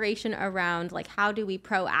exploration around like how do we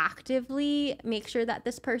proactively make sure that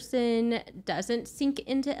this person doesn't sink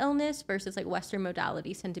into illness versus like Western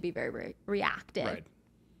modalities tend to be very reactive.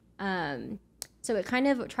 Right. So it kind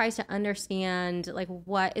of tries to understand like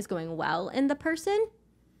what is going well in the person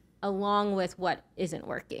along with what isn't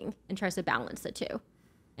working and tries to balance the two.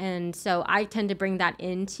 And so I tend to bring that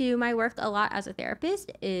into my work a lot as a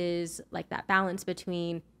therapist, is like that balance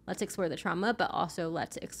between let's explore the trauma, but also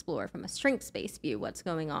let's explore from a strengths-based view what's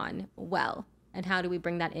going on well, and how do we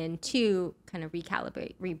bring that in to kind of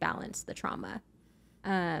recalibrate, rebalance the trauma.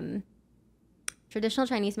 Traditional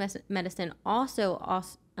Chinese medicine also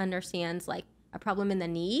understands like a problem in the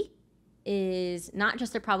knee is not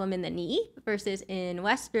just a problem in the knee, versus in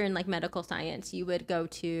Western like medical science, you would go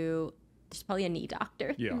to, there's probably a knee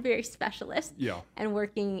doctor, very specialist, and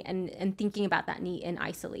working and thinking about that knee in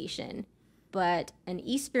isolation. But an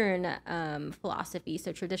Eastern philosophy,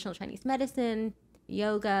 so traditional Chinese medicine,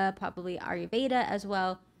 yoga, probably Ayurveda as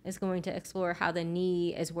well, is going to explore how the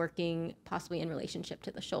knee is working possibly in relationship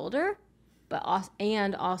to the shoulder, but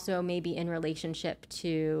also maybe in relationship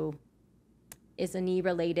to, is a knee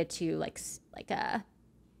related to like a,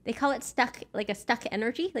 they call it stuck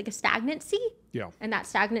energy, like a stagnancy. Yeah. And that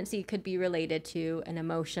stagnancy could be related to an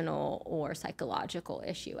emotional or psychological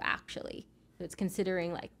issue, actually. So it's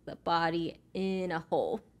considering like the body in a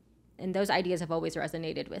whole. And those ideas have always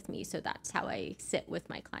resonated with me. So that's how I sit with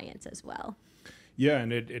my clients as well. Yeah,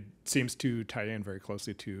 and it seems to tie in very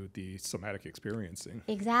closely to the somatic experiencing.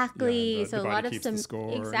 Exactly. Yeah, so a lot of some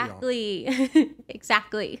score, exactly.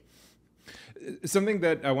 Exactly. Something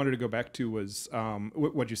that I wanted to go back to was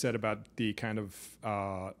what you said about the kind of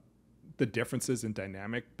the differences in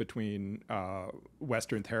dynamic between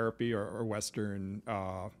Western therapy or Western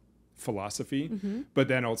philosophy, but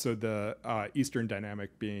then also the Eastern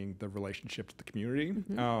dynamic being the relationship to the community.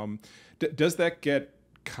 Does that get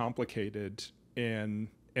complicated in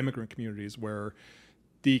immigrant communities where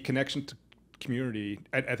the connection to community,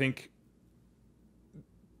 I think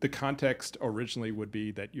the context originally would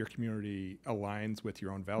be that your community aligns with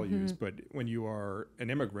your own values, but when you are an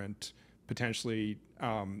immigrant, potentially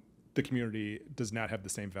the community does not have the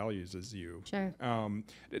same values as you. Sure.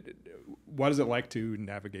 What is it like to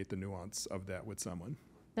navigate the nuance of that with someone?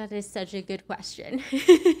 That is such a good question.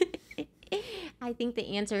 I think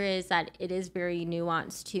the answer is that it is very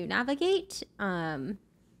nuanced to navigate.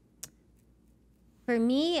 For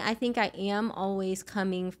me, I think I am always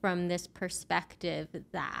coming from this perspective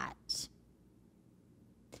that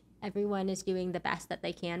everyone is doing the best that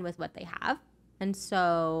they can with what they have. And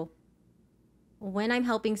so when I'm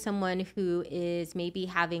helping someone who is maybe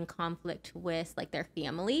having conflict with like their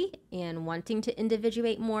family and wanting to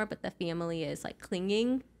individuate more, but the family is like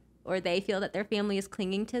clinging, or they feel that their family is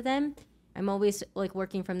clinging to them, I'm always like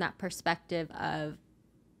working from that perspective of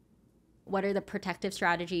what are the protective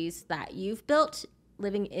strategies that you've built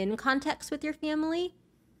living in context with your family,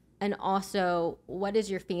 And also, what is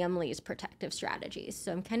your family's protective strategies?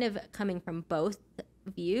 So I'm kind of coming from both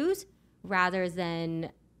views rather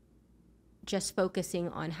than just focusing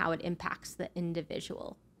on how it impacts the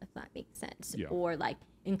individual, if that makes sense. Yeah. Or like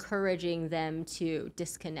encouraging them to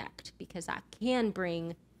disconnect, because that can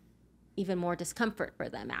bring even more discomfort for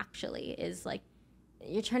them, actually. Is like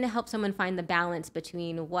you're trying to help someone find the balance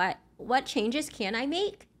between what changes can I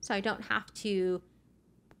make so I don't have to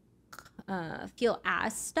feel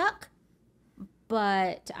as stuck,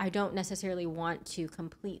 but I don't necessarily want to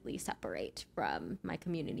completely separate from my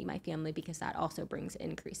community, my family, because that also brings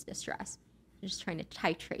increased distress. I'm just trying to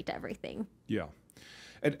titrate everything. Yeah.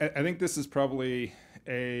 And I think this is probably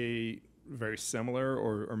a very similar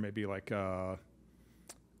or maybe like a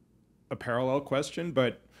parallel question,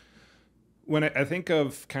 but when I think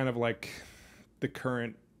of kind of like the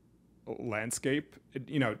current landscape,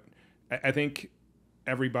 I think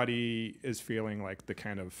everybody is feeling like the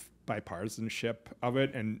kind of bipartisanship of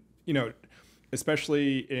it. And,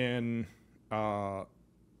 especially in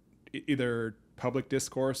either public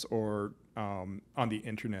discourse or on the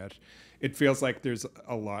internet, it feels like there's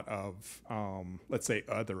a lot of, let's say,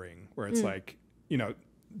 othering, where it's like,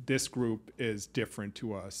 this group is different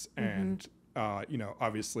to us. And,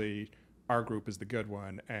 obviously our group is the good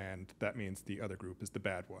one, and that means the other group is the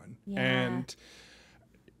bad one. Yeah. And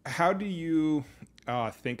how do you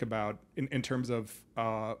think about, in terms of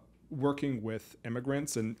working with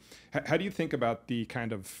immigrants, and how do you think about the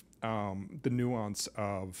kind of the nuance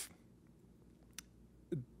of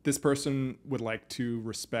this person would like to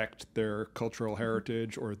respect their cultural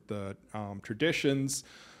heritage or the traditions,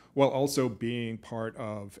 while also being part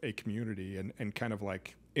of a community and kind of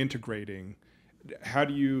like integrating? How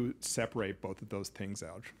do you separate both of those things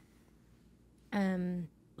out?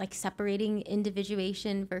 Like separating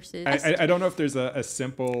individuation versus... I don't know if there's a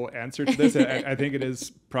simple answer to this. I think it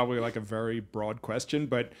is probably like a very broad question,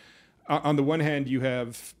 but on the one hand, you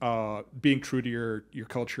have being true to your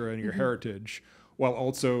culture and your heritage, while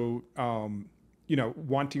also,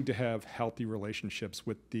 wanting to have healthy relationships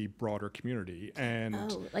with the broader community.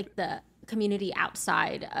 And like the community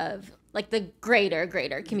outside of like the greater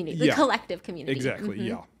community, the collective community. Exactly.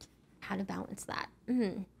 Yeah. How to balance that.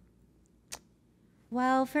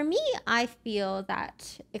 Well, for me, I feel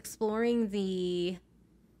that exploring the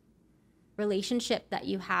relationship that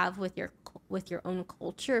you have with your own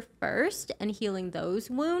culture first and healing those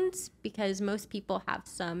wounds, because most people have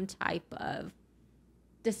some type of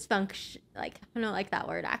dysfunction, like I don't like that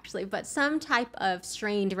word actually, but some type of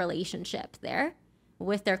strained relationship there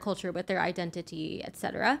with their culture, with their identity,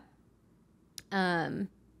 etc.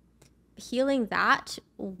 Healing that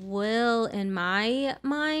will, in my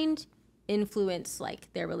mind, influence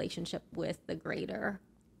like their relationship with the greater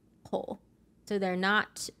whole. So they're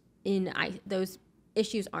not those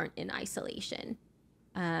issues aren't in isolation.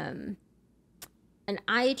 And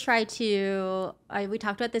I try to, we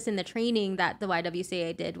talked about this in the training that the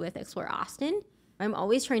YWCA did with Explore Austin. I'm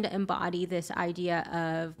always trying to embody this idea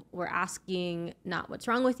of we're asking not what's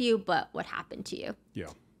wrong with you, but what happened to you. Yeah.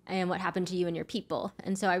 And what happened to you and your people.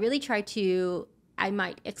 And so I really try I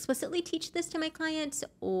might explicitly teach this to my clients,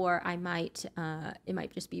 or I might, it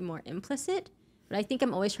might just be more implicit. But I think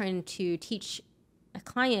I'm always trying to teach a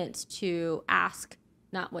client to ask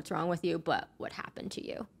not what's wrong with you, but what happened to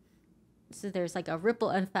you. So there's like a ripple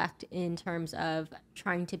effect in terms of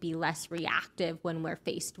trying to be less reactive when we're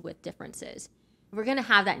faced with differences. We're going to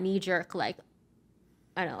have that knee jerk, like,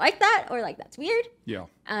 I don't like that, or like, that's weird. Yeah.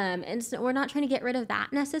 And so we're not trying to get rid of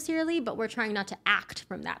that necessarily, but we're trying not to act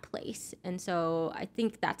from that place. And so I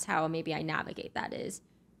think that's how maybe I navigate that, is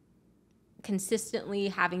consistently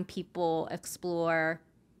having people explore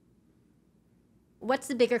what's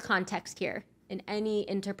the bigger context here in any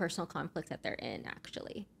interpersonal conflict that they're in,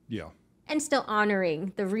 actually. Yeah. And still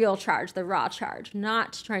honoring the real charge, the raw charge,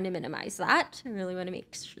 not trying to minimize that. I really want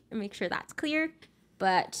to make sure that's clear,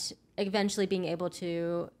 but eventually being able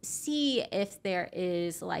to see if there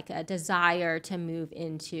is like a desire to move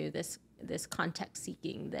into this context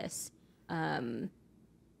seeking, this more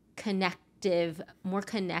connective,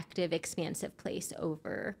 expansive place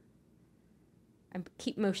over. I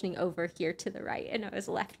keep motioning over here to the right, and I was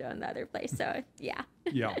left on the other place. So yeah.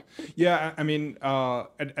 Yeah. I mean,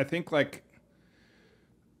 I think like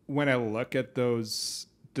when I look at those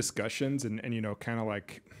discussions and kind of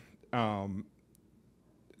like I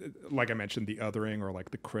mentioned, the othering or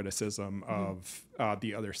like the criticism of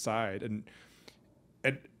the other side, and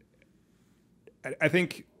I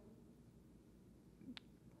think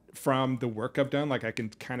from the work I've done, like I can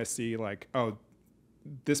kind of see like, oh,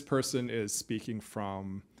 this person is speaking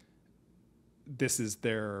from this is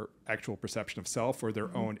their actual perception of self or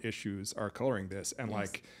their own issues are coloring this. And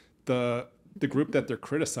like the group that they're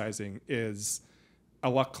criticizing is a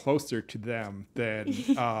lot closer to them than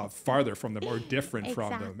farther from them or different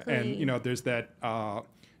from them. And, you know, there's that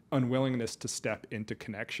unwillingness to step into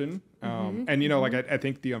connection. And, you know, like I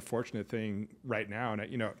think the unfortunate thing right now,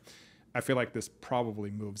 and, you know, I feel like this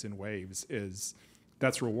probably moves in waves, is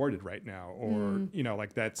that's rewarded right now. Or, you know,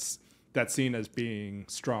 like that's seen as being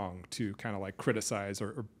strong to kind of like criticize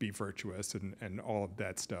or be virtuous and all of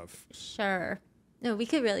that stuff. Sure. No, we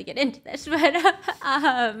could really get into this, but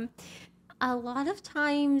a lot of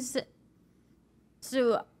times,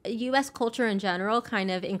 so U.S. culture in general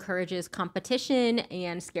kind of encourages competition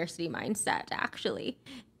and scarcity mindset, actually.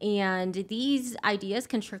 And these ideas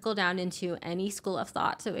can trickle down into any school of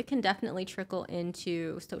thought. So it can definitely trickle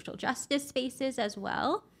into social justice spaces as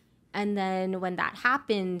well. And then when that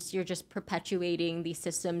happens, you're just perpetuating these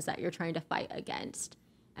systems that you're trying to fight against.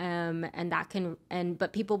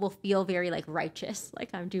 But people will feel very like righteous, like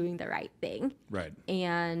I'm doing the right thing. Right.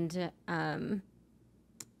 And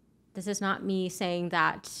this is not me saying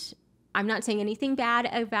that, I'm not saying anything bad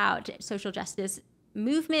about social justice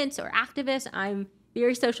movements or activists. I'm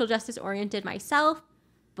very social justice oriented myself,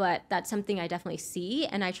 but that's something I definitely see.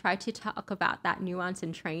 And I try to talk about that nuance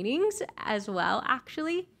in trainings as well,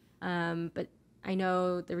 actually. But I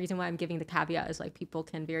know the reason why I'm giving the caveat is like people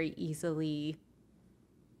can very easily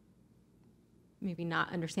maybe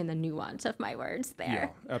not understand the nuance of my words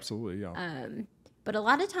there. Yeah, absolutely. Yeah. But a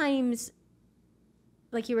lot of times,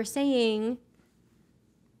 like you were saying,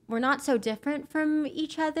 we're not so different from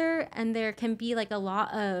each other, and there can be like a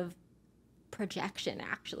lot of projection,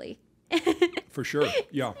 actually. For sure.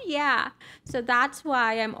 Yeah. Yeah. So that's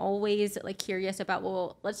why I'm always like curious about,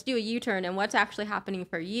 well, let's do a U-turn and what's actually happening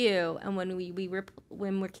for you. And when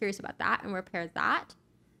when we're curious about that and repair that,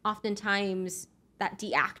 oftentimes that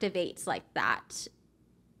deactivates like that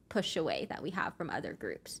push away that we have from other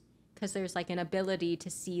groups, because there's like an ability to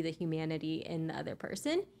see the humanity in the other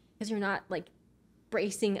person, because you're not like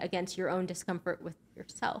bracing against your own discomfort with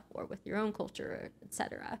yourself or with your own culture,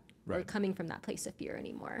 etc. Right. Or coming from that place of fear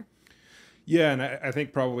anymore. Yeah, and I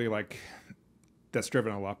think probably like that's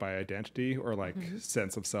driven a lot by identity or like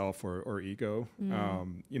sense of self or ego.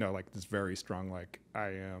 You know, like this very strong like I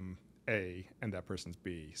am A and that person's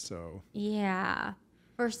B. So yeah.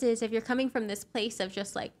 Versus if you're coming from this place of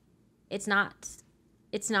just like it's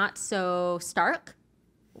not so stark.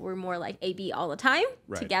 We're more like A B all the time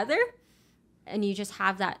together, and you just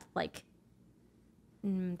have that like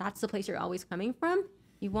that's the place you're always coming from.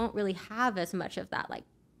 You won't really have as much of that like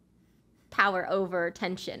power over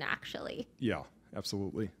tension, actually. Yeah,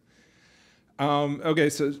 absolutely. Okay,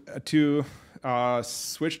 so to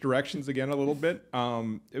switch directions again a little bit,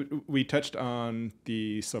 we touched on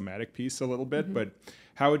the somatic piece a little bit, but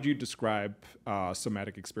how would you describe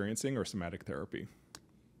somatic experiencing or somatic therapy?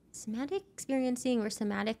 Somatic experiencing or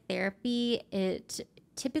somatic therapy, it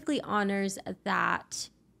typically honors that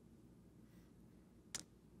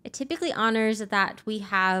we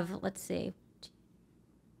have, let's say,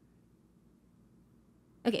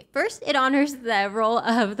 okay, first, it honors the role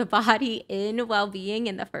of the body in well-being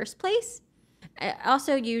in the first place.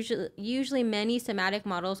 Also, usually many somatic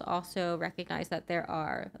models also recognize that there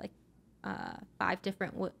are like 5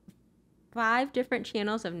 different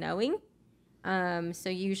channels of knowing. So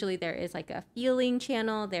usually there is like a feeling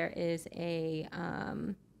channel, there is a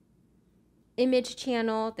image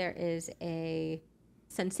channel, there is a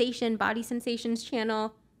body sensations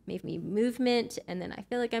channel, maybe movement, and then I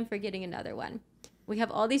feel like I'm forgetting another one. We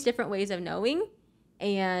have all these different ways of knowing,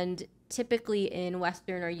 and typically in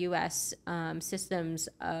Western or U.S. Systems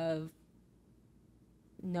of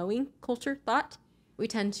knowing, culture, thought, we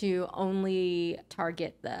tend to only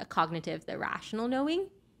target the cognitive, the rational knowing.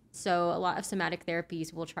 So a lot of somatic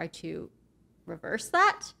therapies will try to reverse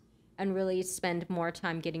that and really spend more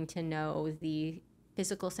time getting to know the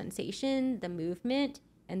physical sensation, the movement,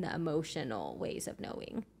 and the emotional ways of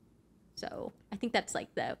knowing. So I think that's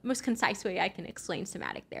like the most concise way I can explain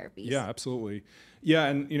somatic therapies. Yeah, absolutely. Yeah,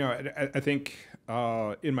 and you know, I think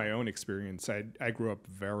in my own experience, I grew up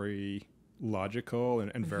very logical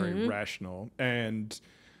and very rational, and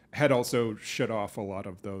had also shut off a lot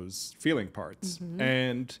of those feeling parts.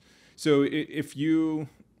 And so if you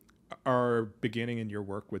are beginning in your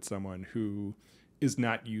work with someone who is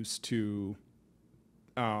not used to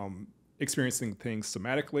experiencing things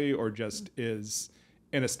somatically or just is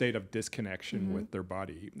in a state of disconnection with their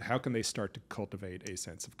body, how can they start to cultivate a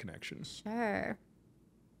sense of connection? Sure.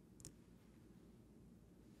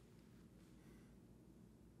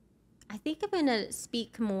 I think I'm going to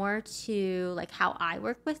speak more to like how I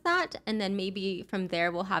work with that. And then maybe from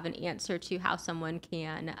there, we'll have an answer to how someone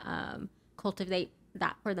can cultivate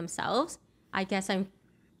that for themselves. I guess I'm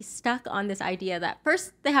stuck on this idea that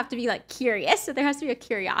first they have to be like curious. So there has to be a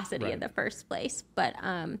curiosity in the first place. But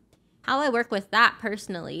how I work with that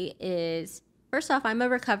personally is, first off, I'm a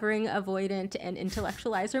recovering avoidant and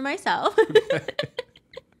intellectualizer myself.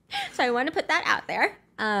 So I want to put that out there.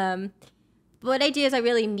 What I do is I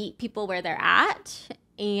really meet people where they're at.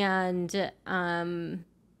 And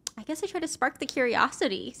I guess I try to spark the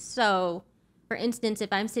curiosity. So for instance,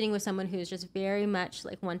 if I'm sitting with someone who's just very much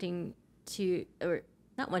like wanting to, or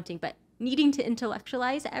not wanting, but needing to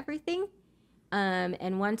intellectualize everything,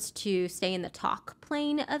 and wants to stay in the talk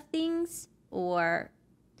plane of things, or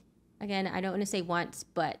again, I don't want to say wants,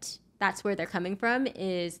 but that's where they're coming from,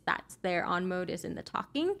 is that's their on mode is in the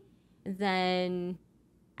talking, then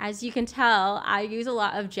as you can tell, I use a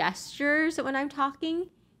lot of gestures when I'm talking.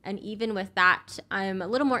 And even with that, I'm a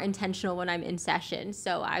little more intentional when I'm in session.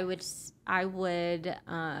 So I would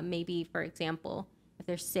maybe, for example, if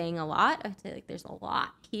they're saying a lot, I'd say like there's a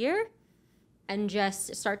lot here, and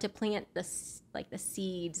just start to plant the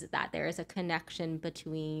seeds that there is a connection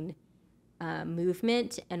between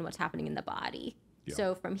movement and what's happening in the body. Yeah.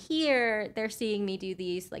 So from here, they're seeing me do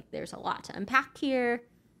these, like there's a lot to unpack here.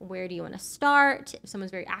 Where do you want to start? If someone's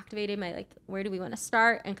very activated, where do we want to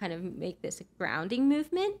start? And kind of make this grounding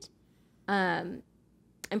movement. I'm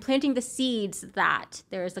planting the seeds that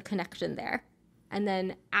there is a connection there. And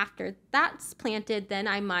then after that's planted, then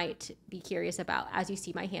I might be curious about, as you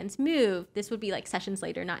see my hands move, this would be like sessions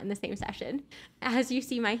later, not in the same session. As you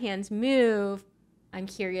see my hands move, I'm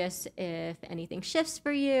curious if anything shifts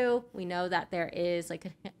for you. We know that there is like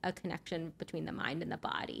a connection between the mind and the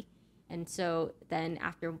body. And so then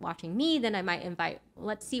after watching me, then I might invite,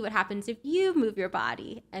 let's see what happens if you move your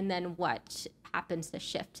body, and then what happens to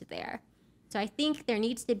shift there. So I think there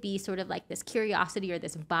needs to be sort of like this curiosity or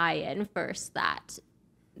this buy-in first, that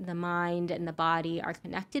the mind and the body are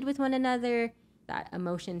connected with one another, that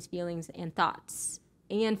emotions, feelings, and thoughts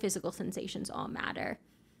and physical sensations all matter.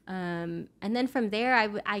 And then from there,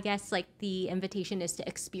 I guess like the invitation is to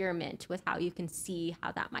experiment with how you can see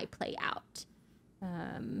how that might play out.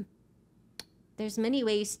 There's many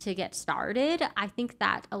ways to get started. I think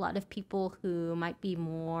that a lot of people who might be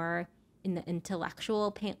more in the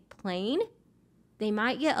intellectual plane, they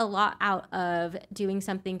might get a lot out of doing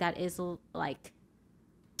something that is like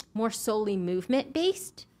more solely movement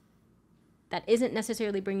based, that isn't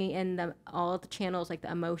necessarily bringing in all the channels, like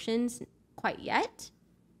the emotions quite yet,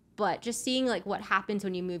 but just seeing like what happens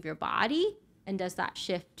when you move your body, and does that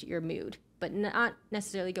shift your mood, but not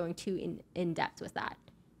necessarily going too in depth with that.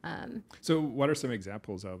 So what are some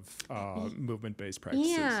examples of movement-based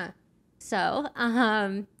practices? Yeah. So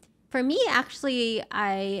for me, actually,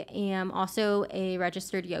 I am also a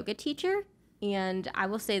registered yoga teacher. And I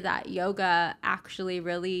will say that yoga actually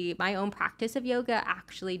really, my own practice of yoga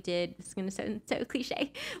actually did, this is going to sound so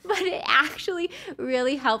cliche, but it actually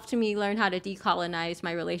really helped me learn how to decolonize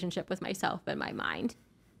my relationship with myself and my mind.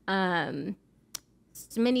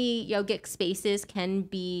 Many yogic spaces can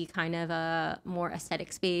be kind of a more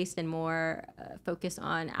aesthetic space and more focused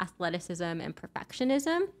on athleticism and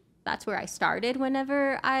perfectionism. That's where I started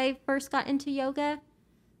whenever I first got into yoga.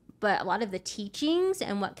 But a lot of the teachings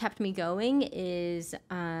and what kept me going is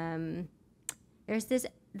you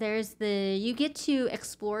get to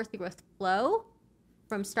explore through a flow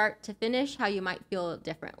from start to finish how you might feel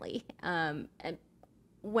differently. And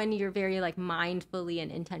when you're very like mindfully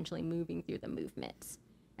and intentionally moving through the movements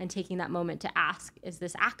and taking that moment to ask, is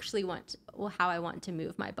this actually how I want to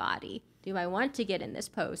move my body? Do I want to get in this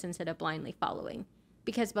pose instead of blindly following?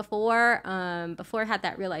 Because before I had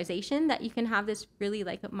that realization that you can have this really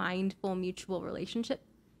like a mindful mutual relationship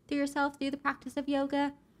to yourself through the practice of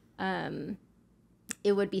yoga,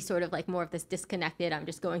 it would be sort of like more of this disconnected, I'm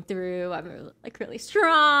just going through, I'm like really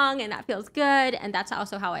strong and that feels good. And that's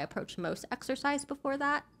also how I approached most exercise before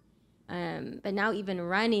that. But now even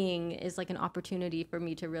running is like an opportunity for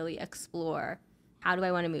me to really explore, how do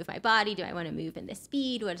I want to move my body? Do I want to move in the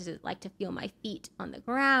speed? What is it like to feel my feet on the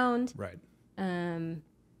ground? Right.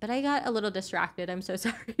 But I got a little distracted. I'm so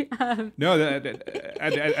sorry. No,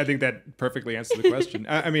 I think that perfectly answers the question.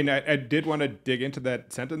 I did want to dig into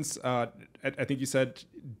that sentence. I think you said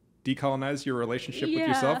decolonize your relationship with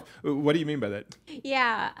yourself. What do you mean by that?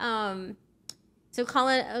 Yeah. So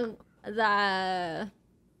the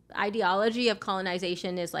ideology of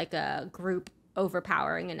colonization is like a group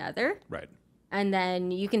overpowering another. Right. And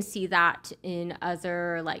then you can see that in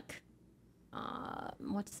other like,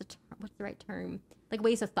 what's the right term? like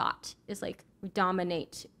ways of thought is like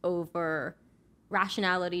dominate over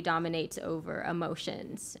rationality, dominates over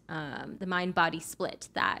emotions. The mind body split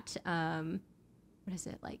that, what is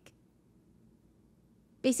it like?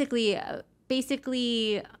 Basically,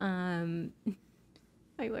 my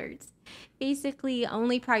words, basically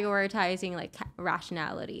only prioritizing like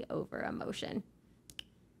rationality over emotion.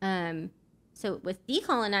 So with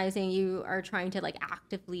decolonizing, you are trying to like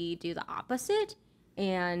actively do the opposite,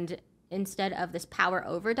 and instead of this power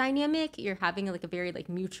over dynamic, you're having like a very like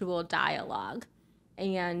mutual dialogue.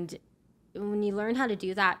 And when you learn how to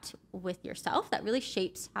do that with yourself, that really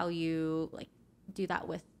shapes how you like do that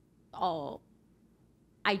with all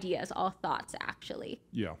ideas, all thoughts, actually.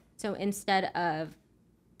 Yeah. So instead of,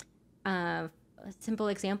 a simple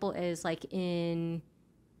example is like in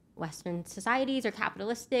Western societies or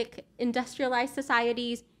capitalistic industrialized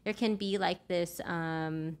societies, there can be like this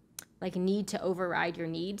like need to override your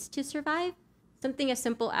needs to survive. Something as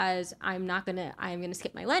simple as I'm gonna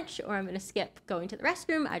skip my lunch, or I'm gonna skip going to the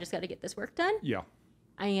restroom. I just got to get this work done. Yeah.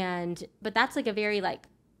 But that's like a very like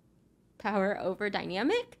power over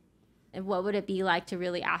dynamic. And what would it be like to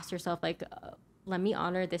really ask yourself, like, let me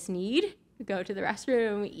honor this need, go to the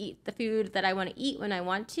restroom, eat the food that I want to eat when I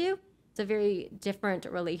want to. It's a very different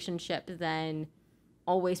relationship than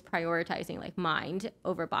always prioritizing like mind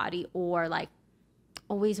over body, or like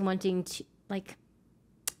always wanting to like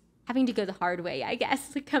having to go the hard way, I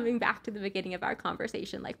guess, like coming back to the beginning of our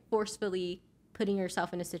conversation, like forcefully putting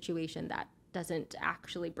yourself in a situation that doesn't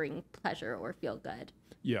actually bring pleasure or feel good.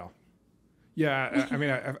 Yeah. Yeah. I mean,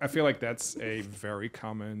 I feel like that's a very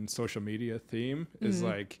common social media theme is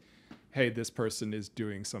like, hey, this person is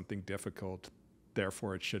doing something difficult,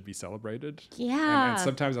 therefore it should be celebrated. Yeah. And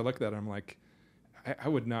sometimes I look at that and I'm like, I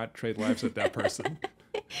would not trade lives with that person.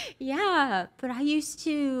 Yeah, but I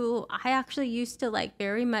actually used to like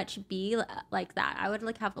very much be like that. I would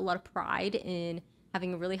like have a lot of pride in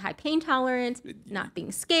having a really high pain tolerance, not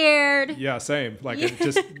being scared. Yeah, same. Like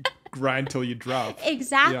just grind till you drop.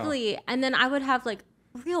 Exactly. Yeah. And then I would have like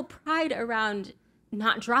real pride around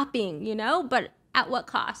not dropping, but at what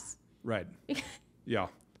cost? Right. Yeah.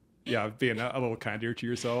 Yeah, being a little kinder to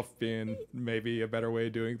yourself, being maybe a better way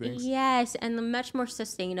of doing things. Yes, and much more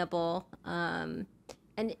sustainable.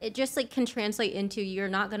 And it just like can translate into you're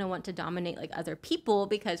not going to want to dominate like other people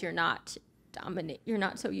because you're not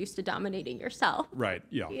so used to dominating yourself. Right.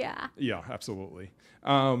 Yeah. Yeah. Yeah, absolutely.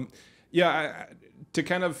 To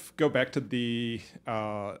kind of go back to the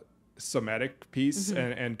somatic piece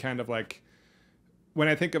and kind of like when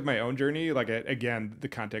I think of my own journey, like again, the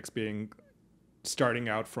context being starting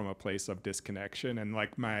out from a place of disconnection, and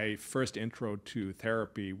like my first intro to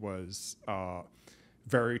therapy was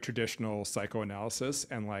very traditional psychoanalysis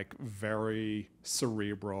and like very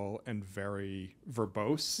cerebral and very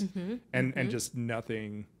verbose and just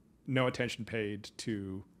no attention paid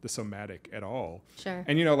to the somatic at all. Sure.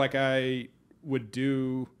 And like I would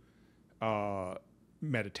do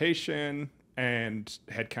meditation and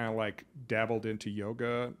had kind of like dabbled into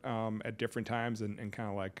yoga at different times and kind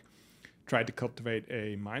of like tried to cultivate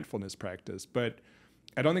a mindfulness practice, but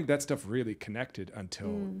I don't think that stuff really connected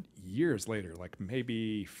until years later, like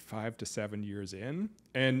maybe 5 to 7 years in.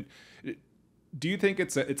 And do you think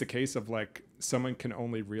it's a case of like someone can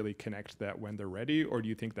only really connect that when they're ready, or do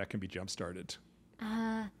you think that can be jump started?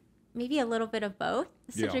 Maybe a little bit of both.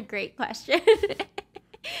 Such a great question.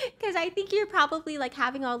 Because I think you're probably like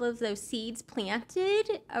having all of those seeds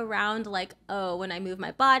planted around like, oh, when I move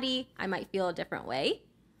my body, I might feel a different way.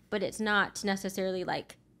 But it's not necessarily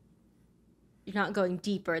like you're not going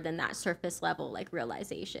deeper than that surface level like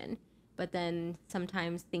realization. But then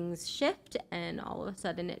sometimes things shift and all of a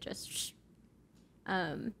sudden it just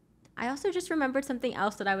I also just remembered something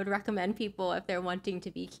else that I would recommend people if they're wanting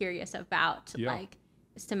to be curious about like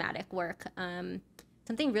somatic work.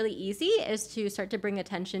 Something really easy is to start to bring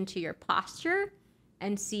attention to your posture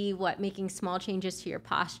and see what making small changes to your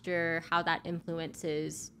posture, how that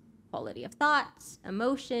influences quality of thoughts,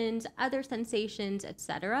 emotions, other sensations,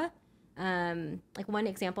 etc. Like one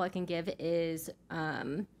example I can give is,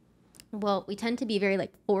 we tend to be very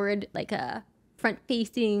like forward, like a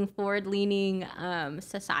front-facing, forward-leaning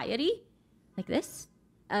society, like this.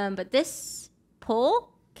 But this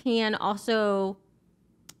pull can also,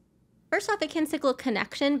 first off, it can signal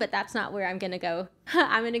connection, but that's not where I'm going to go.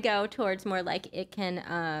 I'm going to go towards more like it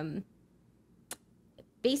can,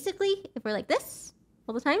 basically, if we're like this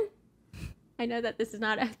all the time, I know that this is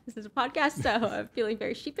a podcast, so I'm feeling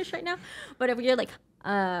very sheepish right now. But if you're like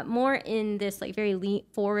more in this like very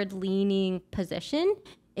forward-leaning position,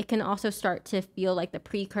 it can also start to feel like the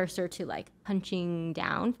precursor to like punching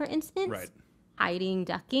down, for instance. Right. hiding,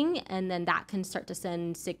 ducking, and then that can start to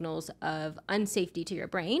send signals of unsafety to your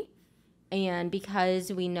brain. And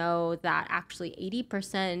because we know that actually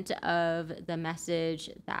 80% of the message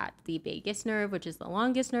that the vagus nerve, which is the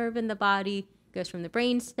longest nerve in the body, goes from the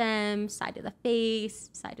brainstem, side of the face,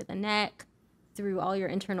 side of the neck, through all your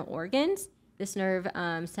internal organs. This nerve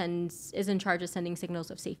is in charge of sending signals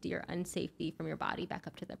of safety or unsafety from your body back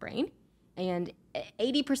up to the brain. And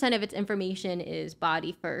 80% of its information is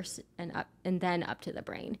body first and then up to the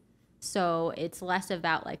brain. So it's less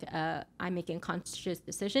about like I'm making a conscious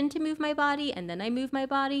decision to move my body and then I move my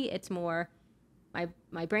body. It's more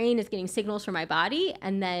my brain is getting signals from my body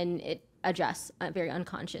and then it adjusts very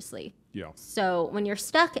unconsciously. Yeah. So when you're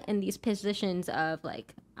stuck in these positions of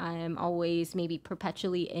like I'm always maybe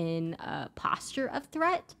perpetually in a posture of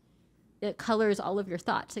threat, it colors all of your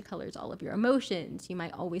thoughts. It colors all of your emotions. You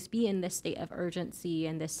might always be in this state of urgency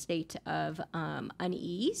and this state of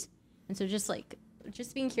unease. And so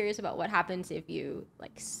just being curious about what happens if you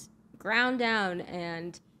like ground down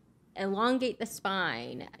and elongate the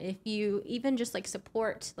spine. If you even just like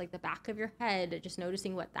support like the back of your head, just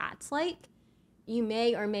noticing what that's like, you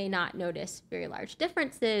may or may not notice very large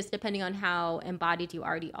differences depending on how embodied you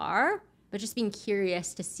already are. But just being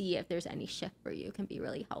curious to see if there's any shift for you can be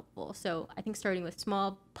really helpful. So I think starting with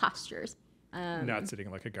small postures. Not sitting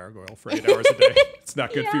like a gargoyle for 8 hours a day. It's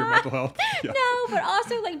not good for your mental health. Yeah. No, but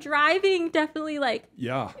also like driving definitely like,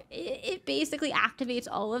 yeah, it basically activates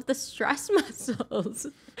all of the stress muscles,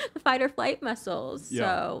 the fight or flight muscles. Yeah.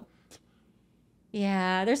 So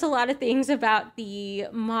yeah, there's a lot of things about the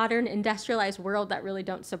modern industrialized world that really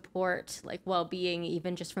don't support like well-being,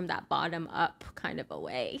 even just from that bottom up kind of a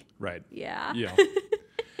way. Right. Yeah. Yeah.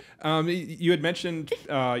 You had mentioned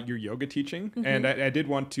your yoga teaching, and I did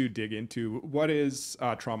want to dig into what is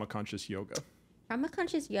trauma conscious yoga. Trauma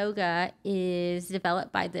conscious yoga is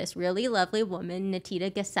developed by this really lovely woman,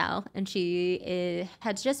 Natita Gassel, and she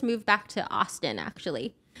has just moved back to Austin,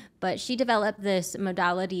 actually. But she developed this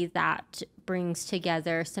modality that brings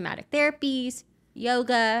together somatic therapies,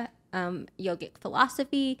 yoga, yogic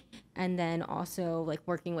philosophy, and then also like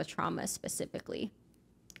working with trauma specifically.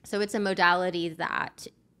 So it's a modality that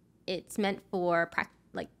it's meant for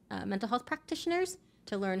mental health practitioners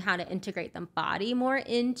to learn how to integrate the body more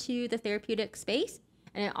into the therapeutic space.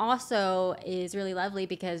 And it also is really lovely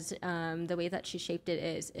because the way that she shaped it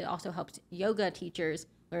is it also helps yoga teachers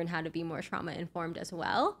learn how to be more trauma informed as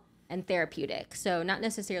well and therapeutic. So not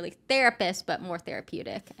necessarily therapists, but more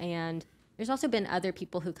therapeutic. And there's also been other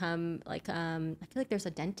people who come, like I feel like there's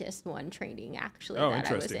a dentist one training actually that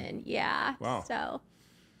I was in. Yeah. Wow. So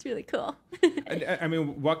it's really cool. I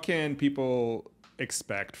mean, what can people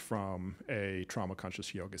expect from a trauma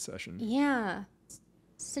conscious yoga session? Yeah,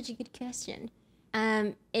 such a good question.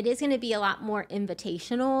 It is going to be a lot more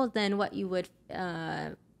invitational than what you would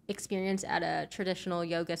experience at a traditional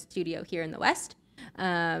yoga studio here in the West.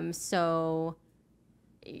 So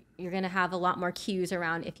you're going to have a lot more cues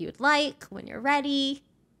around if you would like, when you're ready,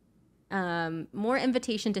 more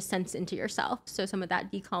invitation to sense into yourself. So some of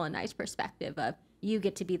that decolonized perspective of you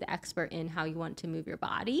get to be the expert in how you want to move your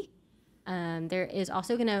body. There is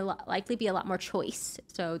also going to likely be a lot more choice.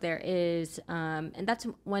 So there is, and that's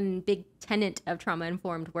one big tenet of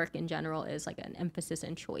trauma-informed work in general is like an emphasis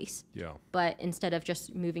in choice. Yeah. But instead of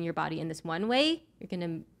just moving your body in this one way, you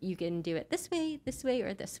can do it this way,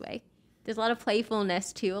 or this way. There's a lot of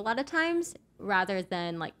playfulness too, a lot of times, rather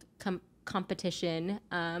than like competition.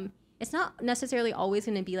 It's not necessarily always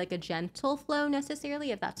going to be like a gentle flow necessarily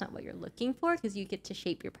if that's not what you're looking for, because you get to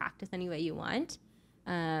shape your practice any way you want.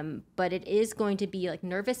 But it is going to be like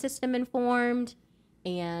nervous system informed,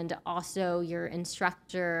 and also your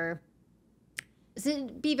instructor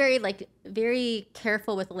be very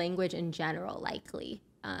careful with language in general. Likely,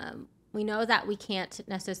 we know that we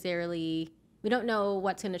don't know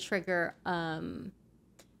what's going to trigger.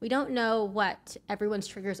 We don't know what everyone's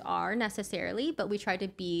triggers are necessarily, but we try to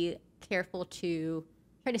be careful to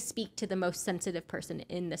try to speak to the most sensitive person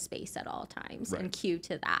in the space at all times, right, and cue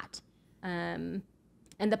to that.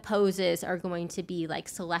 And the poses are going to be like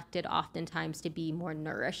selected oftentimes to be more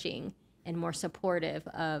nourishing and more supportive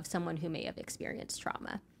of someone who may have experienced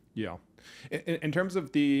trauma. Yeah. In terms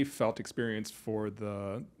of the felt experience for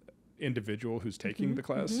the individual who's taking the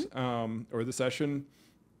class or the session,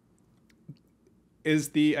 is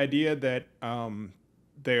the idea that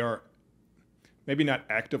they are, maybe not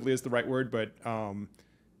actively is the right word, but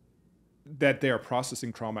that they are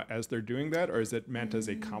processing trauma as they're doing that, or is it meant as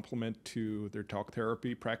a complement to their talk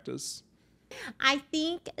therapy practice? I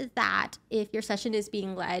think that if your session is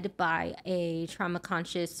being led by a trauma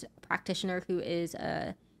conscious practitioner who is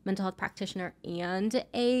a mental health practitioner and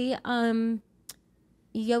a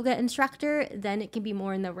yoga instructor, then it can be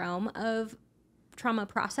more in the realm of trauma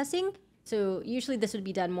processing. So usually this would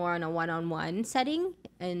be done more on a one-on-one setting.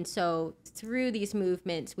 And so through these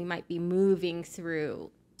movements, we might be moving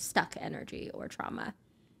through stuck energy or trauma.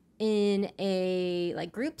 In a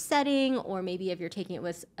like group setting, or maybe if you're taking it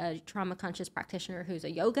with a trauma conscious practitioner who's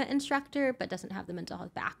a yoga instructor but doesn't have the mental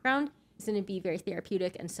health background, it's going to be very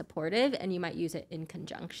therapeutic and supportive, and you might use it in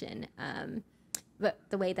conjunction. But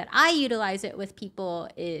the way that I utilize it with people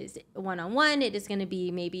is one-on-one. It is going to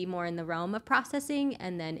be maybe more in the realm of processing,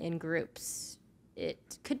 and then in groups,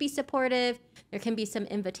 it could be supportive. There can be some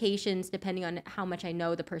invitations depending on how much I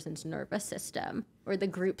know the person's nervous system or the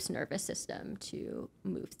group's nervous system to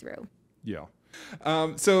move through. Yeah.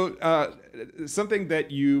 So something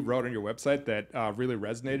that you wrote on your website that really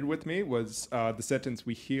resonated with me was the sentence,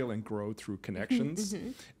 "We heal and grow through connections."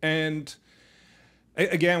 Mm-hmm. And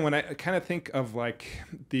again, when I kind of think of like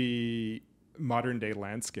the modern day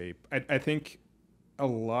landscape, I think a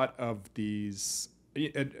lot of these,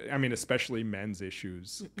 I mean, especially men's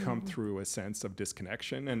issues, come through a sense of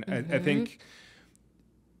disconnection. And I think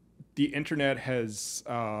the internet has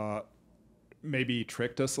maybe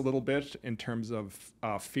tricked us a little bit in terms of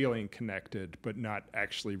feeling connected, but not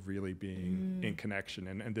actually really being in connection.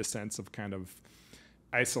 And this sense of kind of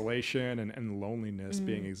isolation and loneliness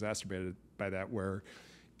being exacerbated by that, where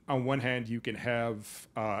on one hand you can have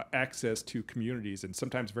access to communities, and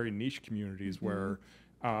sometimes very niche communities, where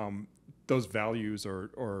those values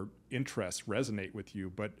or interests resonate with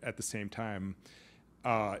you, but at the same time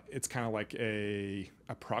it's kind of like a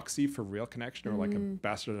proxy for real connection, or like a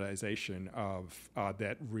bastardization of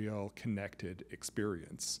that real connected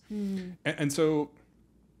experience. And so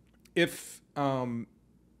if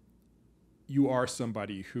you are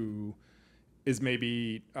somebody who is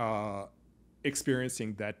maybe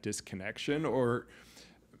experiencing that disconnection, or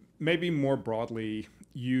maybe more broadly,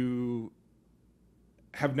 you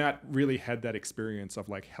have not really had that experience of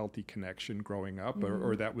like healthy connection growing up,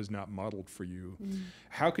 or that was not modeled for you,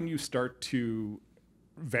 how can you start to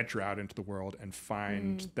venture out into the world and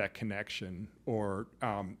find that connection, or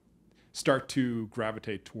start to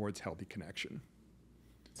gravitate towards healthy connection?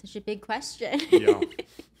 Such a big question. Yeah.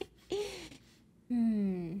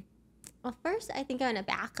 Well, first, I think I'm going to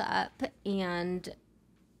back up and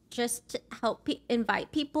just help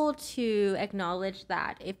invite people to acknowledge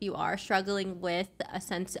that if you are struggling with a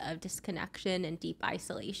sense of disconnection and deep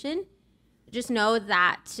isolation, just know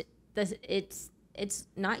that it's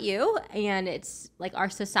not you, and it's like our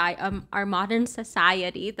society, our modern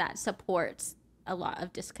society, that supports a lot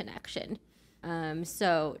of disconnection.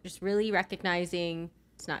 So just really recognizing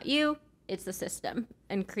it's not you, it's the system,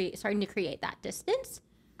 and starting to create that distance.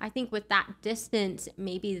 I think with that distance,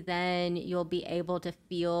 maybe then you'll be able to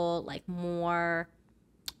feel like more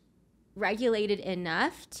regulated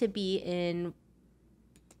enough to be in,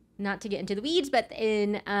 not to get into the weeds, but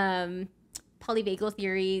in polyvagal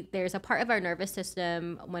theory, there's a part of our nervous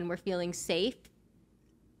system when we're feeling safe,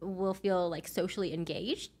 we'll feel like socially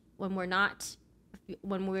engaged. When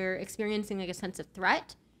we're experiencing like a sense of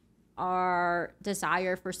threat, our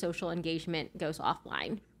desire for social engagement goes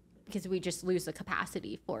offline, because we just lose the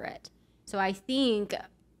capacity for it. So I think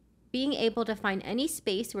being able to find any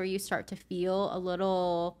space where you start to feel a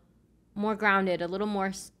little more grounded, a little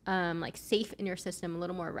more like safe in your system, a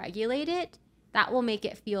little more regulated, that will make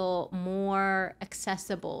it feel more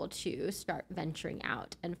accessible to start venturing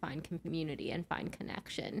out and find community and find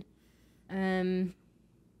connection. In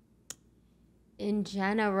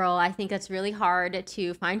general, I think it's really hard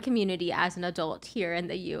to find community as an adult here in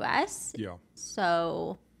the US. Yeah.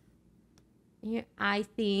 So I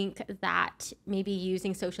think that maybe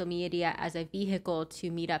using social media as a vehicle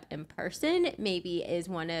to meet up in person maybe is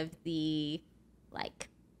one of the like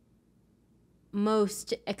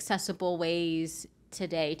most accessible ways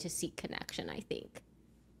today to seek connection, I think.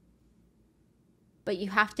 But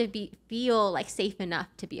you have to feel like safe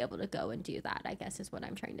enough to be able to go and do that, I guess is what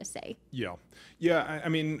I'm trying to say. Yeah. Yeah. I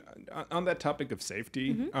mean, on that topic of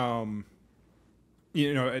safety,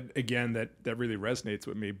 you know, again, that really resonates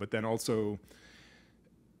with me, but then also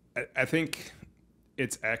I think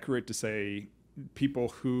it's accurate to say people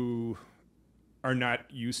who are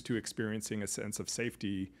not used to experiencing a sense of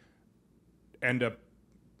safety end up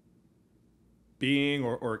being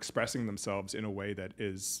or expressing themselves in a way that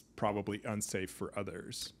is probably unsafe for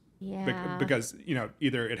others. Yeah. Because, you know,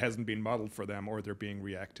 either it hasn't been modeled for them, or they're being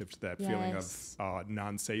reactive to that feeling of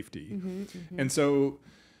non-safety. And so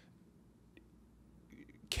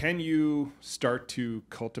can you start to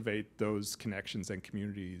cultivate those connections and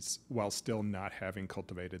communities while still not having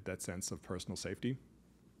cultivated that sense of personal safety?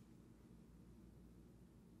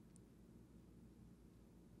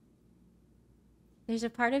 there's a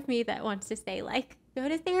part of me that wants to say, like, go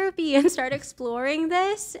to therapy and start exploring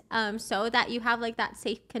this, so that you have like that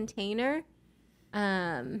safe container.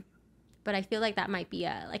 But I feel like that might be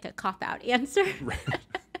a cop-out answer. Right.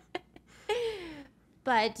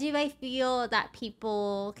 But do I feel that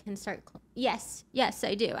people can start? Yes,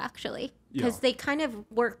 I do actually, because they kind of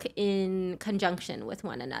work in conjunction with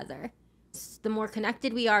one another. The more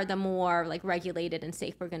connected we are, the more like regulated and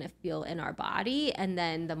safe we're going to feel in our body, and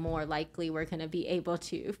then the more likely we're going to be able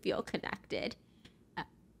to feel connected.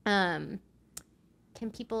 Can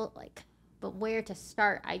people but where to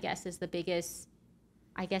start, I guess, is the biggest.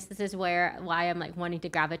 I guess this is why I'm like wanting to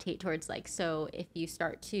gravitate towards so if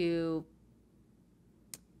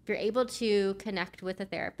you're able to connect with a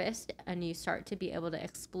therapist and you start to be able to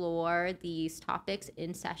explore these topics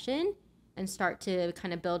in session and start to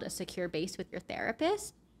kind of build a secure base with your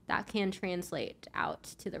therapist, that can translate out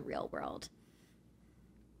to the real world.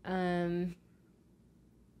 But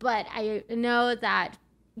I know that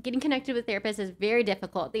getting connected with therapists is very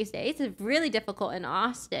difficult these days. It's really difficult in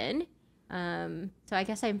Austin. So I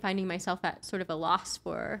guess I'm finding myself at sort of a loss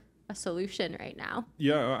for a solution right now.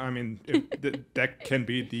 Yeah, I mean, that can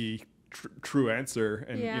be the true answer.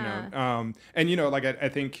 And, I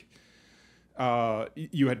think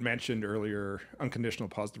you had mentioned earlier unconditional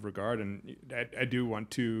positive regard, and I do want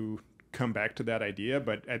to come back to that idea,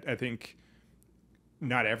 but I think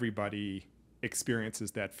not everybody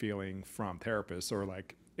experiences that feeling from therapists, or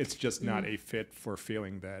it's just not a fit for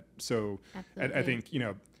feeling that. So I think,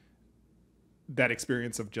 that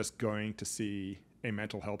experience of just going to see a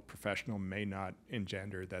mental health professional may not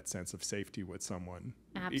engender that sense of safety with someone.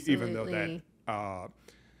 Absolutely. Even though that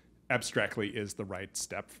abstractly is the right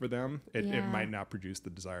step for them, it might not produce the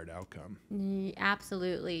desired outcome.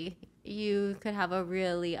 Absolutely. You could have a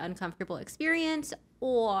really uncomfortable experience,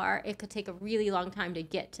 or it could take a really long time to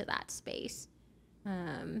get to that space.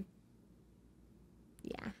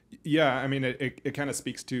 Yeah, I mean, it kind of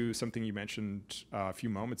speaks to something you mentioned a few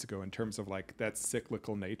moments ago in terms of that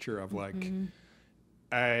cyclical nature of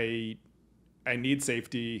I need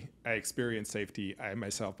safety, I experience safety, I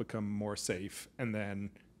myself become more safe, and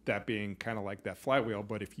then that being kind of like that flywheel.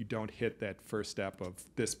 But if you don't hit that first step of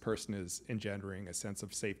this person is engendering a sense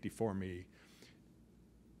of safety for me,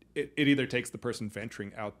 it either takes the person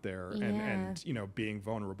venturing out there and being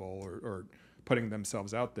vulnerable or putting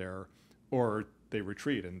themselves out there, or they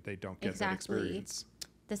retreat and they don't get that experience.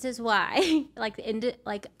 This is why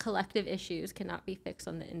collective issues cannot be fixed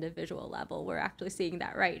on the individual level. We're actually seeing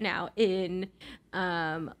that right now in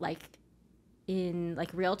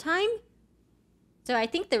real time. So I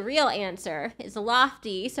think the real answer is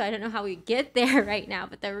lofty, so I don't know how we get there right now,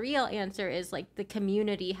 but the real answer is the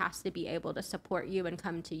community has to be able to support you and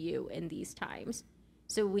come to you in these times.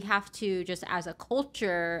 So we have to, just as a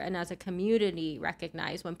culture and as a community,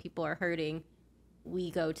 recognize when people are hurting,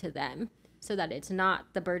 we go to them, so that it's not,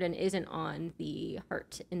 the burden isn't on the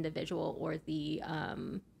hurt individual or the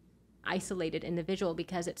isolated individual,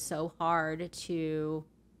 because it's so hard to,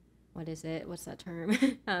 what's that term?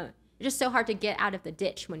 It's just so hard to get out of the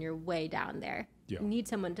ditch when you're way down there. You need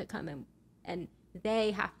someone to come in, and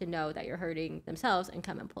they have to know that you're hurting themselves and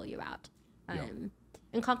come and pull you out.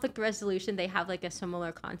 In conflict resolution, they have a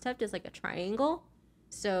similar concept as a triangle.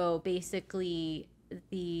 So basically,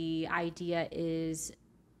 the idea is,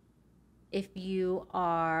 if you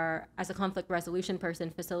are, as a conflict resolution person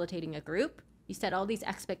facilitating a group, you set all these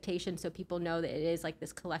expectations so people know that it is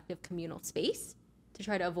this collective communal space to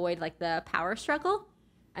try to avoid the power struggle.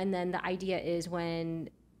 And then the idea is, when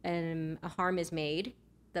a harm is made,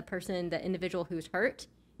 the individual who's hurt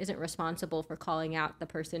isn't responsible for calling out the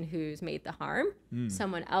person who's made the harm.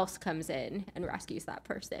 Someone else comes in and rescues that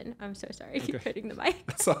person. I'm so sorry. I keep hitting the mic.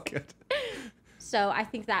 That's all good. So I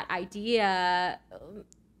think that idea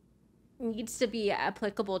needs to be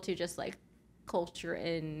applicable to just culture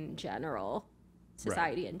in general,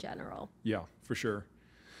 society in general. Yeah, for sure.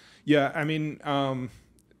 Yeah, I mean,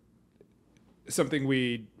 something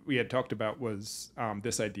we had talked about was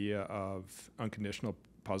this idea of unconditional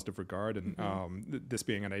positive regard, and this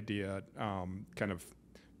being an idea kind of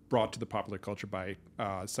brought to the popular culture by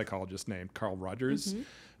a psychologist named Carl Rogers.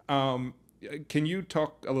 Can you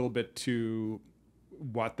talk a little bit to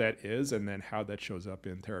what that is, and then how that shows up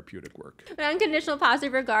in therapeutic work? Unconditional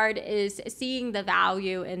positive regard is seeing the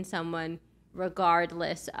value in someone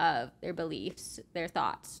regardless of their beliefs, their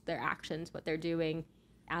thoughts, their actions, what they're doing.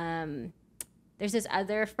 There's this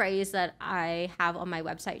other phrase that I have on my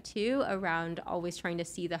website too, around always trying to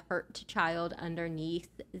see the hurt child underneath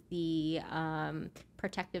the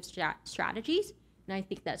protective strategies. And I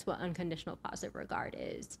think that's what unconditional positive regard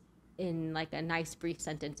is. In a nice brief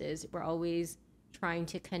sentence is, we're always trying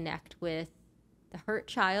to connect with the hurt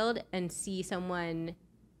child and see someone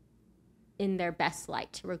in their best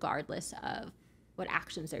light, regardless of what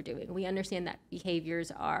actions they're doing. We understand that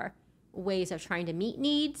behaviors are ways of trying to meet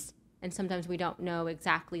needs, and sometimes we don't know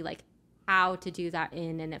exactly like how to do that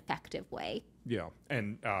in an effective way. Yeah,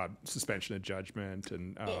 and suspension of judgment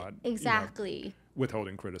and exactly,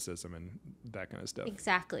 withholding criticism and that kind of stuff.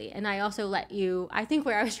 Exactly. And I also let you, I think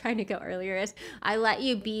where I was trying to go earlier is I let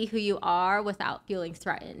you be who you are without feeling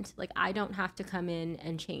threatened. Like, I don't have to come in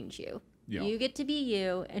and change you. Yeah. You get to be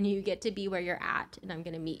you, and you get to be where you're at, and I'm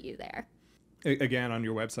going to meet you there. Again, on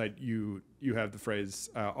your website, you have the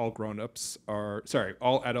phrase, all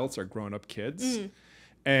adults are grown-up kids. Mm.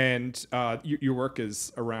 And your work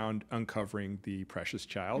is around uncovering the precious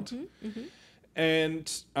child. Mm-hmm, mm-hmm.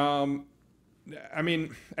 And I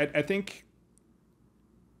mean, I think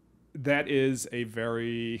that is a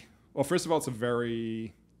very, well, first of all, it's a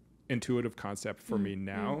very intuitive concept for me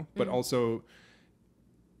now, but also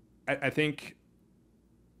I think,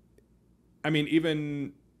 I mean,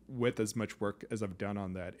 even with as much work as I've done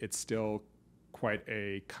on that, it's still quite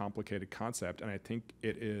a complicated concept. And I think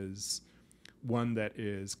it is one that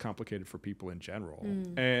is complicated for people in general.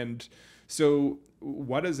 And so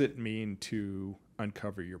what does it mean to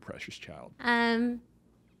uncover your precious child?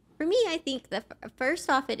 For me, I think that first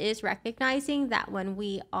off, it is recognizing that when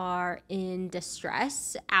we are in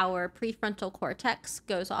distress, our prefrontal cortex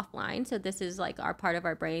goes offline. So this is like our part of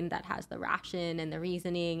our brain that has the ration and the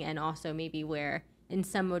reasoning, and also maybe where in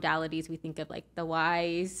some modalities we think of like the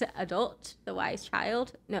wise adult, the wise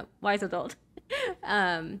child, no, wise adult.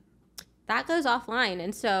 That goes offline.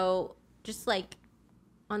 And so just like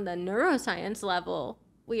on the neuroscience level,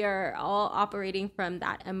 we are all operating from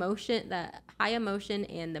that emotion, the high emotion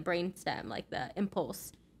and the brainstem, like the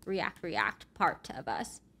impulse, react part of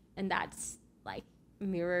us. And that's like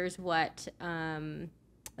mirrors what,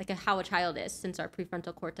 like how a child is, since our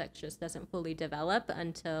prefrontal cortex just doesn't fully develop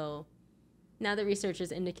until now the research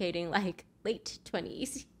is indicating like late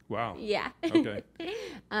 20s. Wow. Yeah. Okay.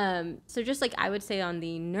 So just like I would say on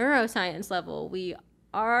the neuroscience level, we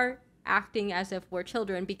are acting as if we're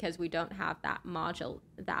children because we don't have that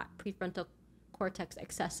that prefrontal cortex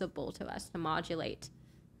accessible to us to modulate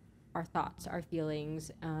our thoughts, our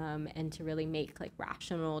feelings, and to really make like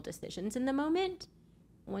rational decisions in the moment.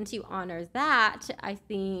 Once you honor that, I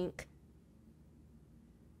think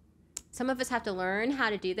some of us have to learn how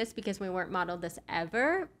to do this because we weren't modeled this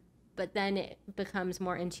ever. But then it becomes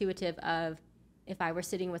more intuitive of if I were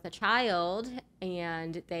sitting with a child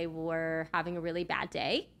and they were having a really bad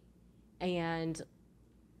day and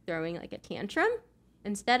throwing like a tantrum,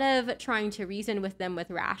 instead of trying to reason with them with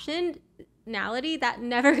rationality, that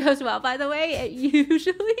never goes well, by the way. It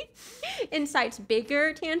usually incites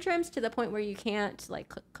bigger tantrums to the point where you can't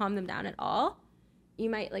like calm them down at all. You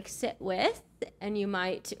might like sit with, and you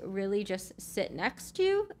might really just sit next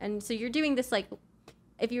to. And so you're doing this like,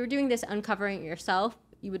 if you were doing this uncovering yourself,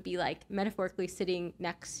 you would be like metaphorically sitting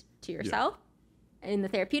next to yourself. Yeah. In the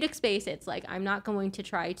therapeutic space, it's like, I'm not going to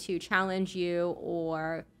try to challenge you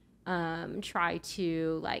or try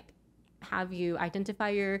to like have you identify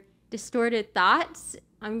your distorted thoughts.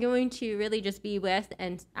 I'm going to really just be with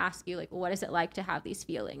and ask you like, what is it like to have these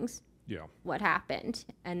feelings? Yeah. What happened?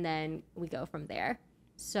 And then we go from there.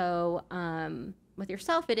 So with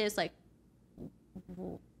yourself, it is like,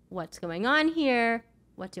 what's going on here?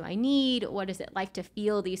 What do I need? What is it like to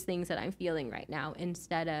feel these things that I'm feeling right now,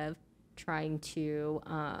 instead of trying to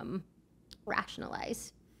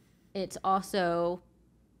rationalize. It's also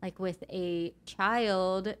like with a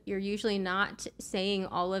child, you're usually not saying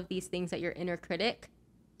all of these things that your inner critic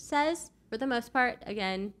says for the most part.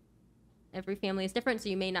 Again, every family is different, so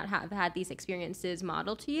you may not have had these experiences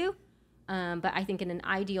modeled to you. But I think in an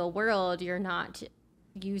ideal world, you're not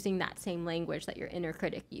using that same language that your inner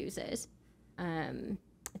critic uses.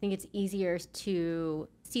 I think it's easier to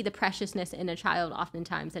see the preciousness in a child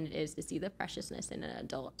oftentimes than it is to see the preciousness in an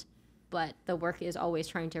adult. But the work is always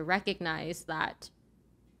trying to recognize that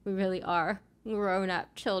we really are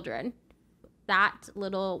grown-up children. That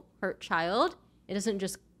little hurt child, it doesn't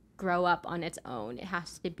just grow up on its own. It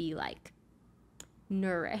has to be like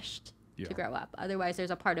nourished to grow up. Otherwise,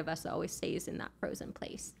 there's a part of us that always stays in that frozen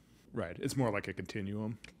place. Right. It's more like a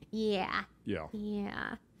continuum. Yeah. Yeah.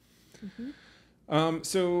 Yeah. Mm-hmm.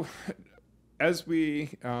 So as we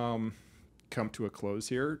come to a close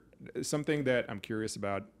here, something that I'm curious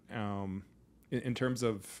about in terms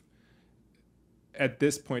of at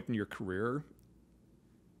this point in your career,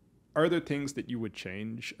 are there things that you would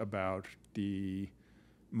change about the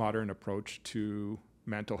modern approach to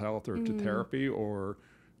mental health or to therapy, or,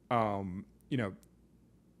 you know,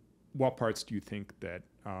 what parts do you think that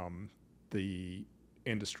the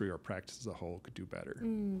industry or practice as a whole could do better?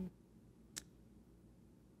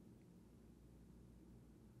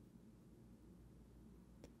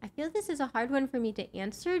 I feel this is a hard one for me to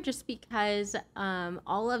answer just because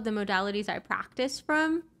all of the modalities I practice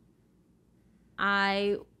from,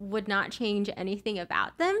 I would not change anything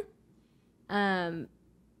about them.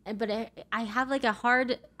 But I have like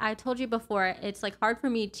I told you before, it's like hard for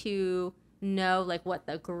me to know like what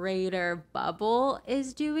the greater bubble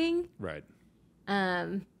is doing. Right.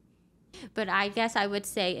 But I guess I would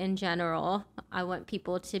say in general, I want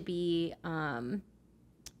people to be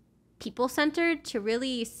people-centered, to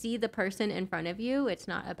really see the person in front of you. It's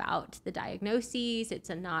not about the diagnoses. It's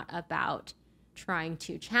not about trying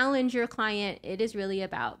to challenge your client. It is really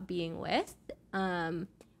about being with. So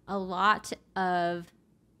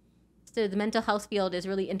the mental health field is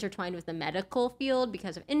really intertwined with the medical field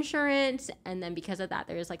because of insurance. And then because of that,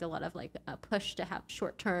 there's like a lot of like a push to have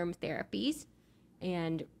short-term therapies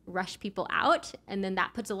and rush people out. And then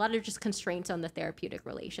that puts a lot of just constraints on the therapeutic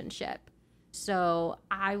relationship. So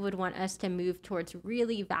I would want us to move towards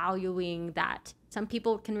really valuing that some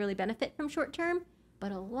people can really benefit from short-term,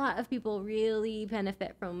 but a lot of people really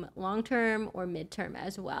benefit from long-term or mid-term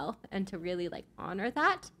as well, and to really like honor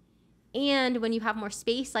that. And when you have more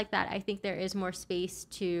space like that, I think there is more space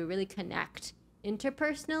to really connect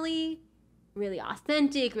interpersonally, really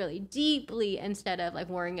authentic, really deeply, instead of like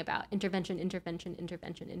worrying about intervention.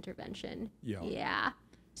 Yeah.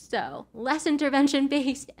 So less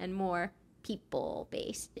intervention-based and more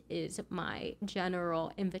people-based is my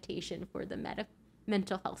general invitation for the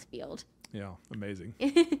mental health field. Yeah, amazing.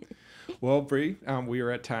 Well, Bree, we are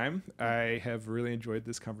at time. I have really enjoyed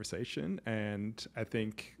this conversation, and I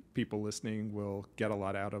think people listening will get a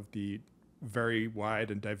lot out of the very wide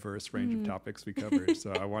and diverse range of topics we covered.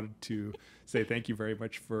 So I wanted to say thank you very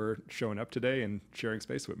much for showing up today and sharing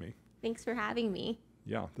space with me. Thanks for having me.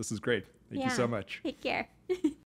 Yeah, this is great. Thank you so much. Take care.